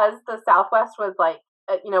because the Southwest was like,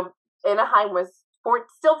 Anaheim was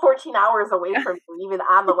still 14 hours away from you, even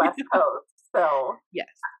on the West Coast. So yes,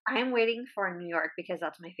 I'm waiting for New York because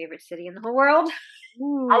that's my favorite city in the whole world.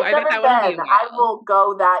 Ooh, I've never been. I will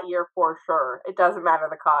go that year for sure. It doesn't matter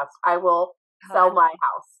the cost. I will sell my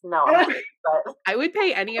house. No, but I would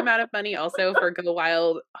pay any amount of money also for Go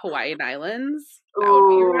Wild Hawaiian Islands. That ooh,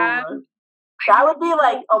 would be rad. That would be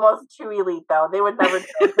like almost too elite, though. They would never do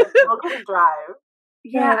it because people couldn't drive.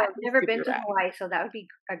 Yeah, I've never been to Hawaii, so that would be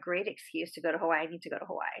a great excuse to go to Hawaii. I need to go to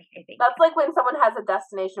Hawaii, I think. That's like when someone has a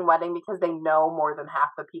destination wedding because they know more than half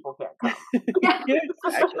the people can't come. Yeah,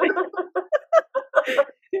 exactly.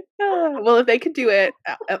 Well, if they could do it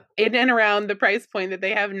in and around the price point that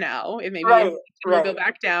they have now, it maybe will go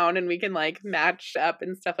back down and we can like match up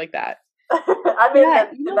and stuff like that. I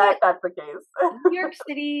mean, that's the case. New York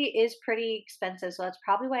City is pretty expensive, so that's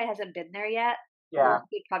probably why it hasn't been there yet. Yeah.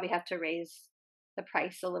 We'd probably have to raise the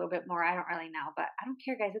price a little bit more. I don't really know, but I don't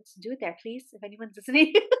care, guys. Let's do it there, please. If anyone's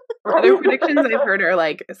listening. Other predictions I've heard are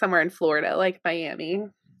like somewhere in Florida, like Miami.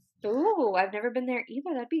 Ooh, I've never been there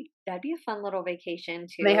either. That'd be a fun little vacation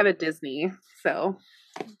too. They have a Disney, so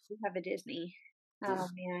we have a Disney. Oh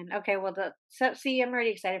man. Okay, well, see, I'm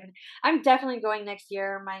already excited. I'm definitely going next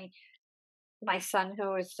year. My son,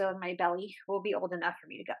 who is still in my belly, will be old enough for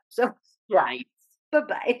me to go. So yeah.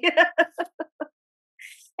 Bye-bye.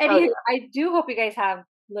 Anywho, I do hope you guys have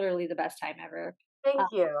literally the best time ever. Thank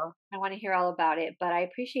you. I want to hear all about it, but I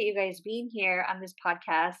appreciate you guys being here on this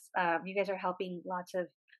podcast. You guys are helping lots of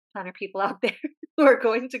planner people out there who are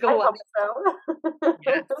going to go. I hope so.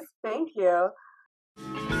 Yes. Thank you.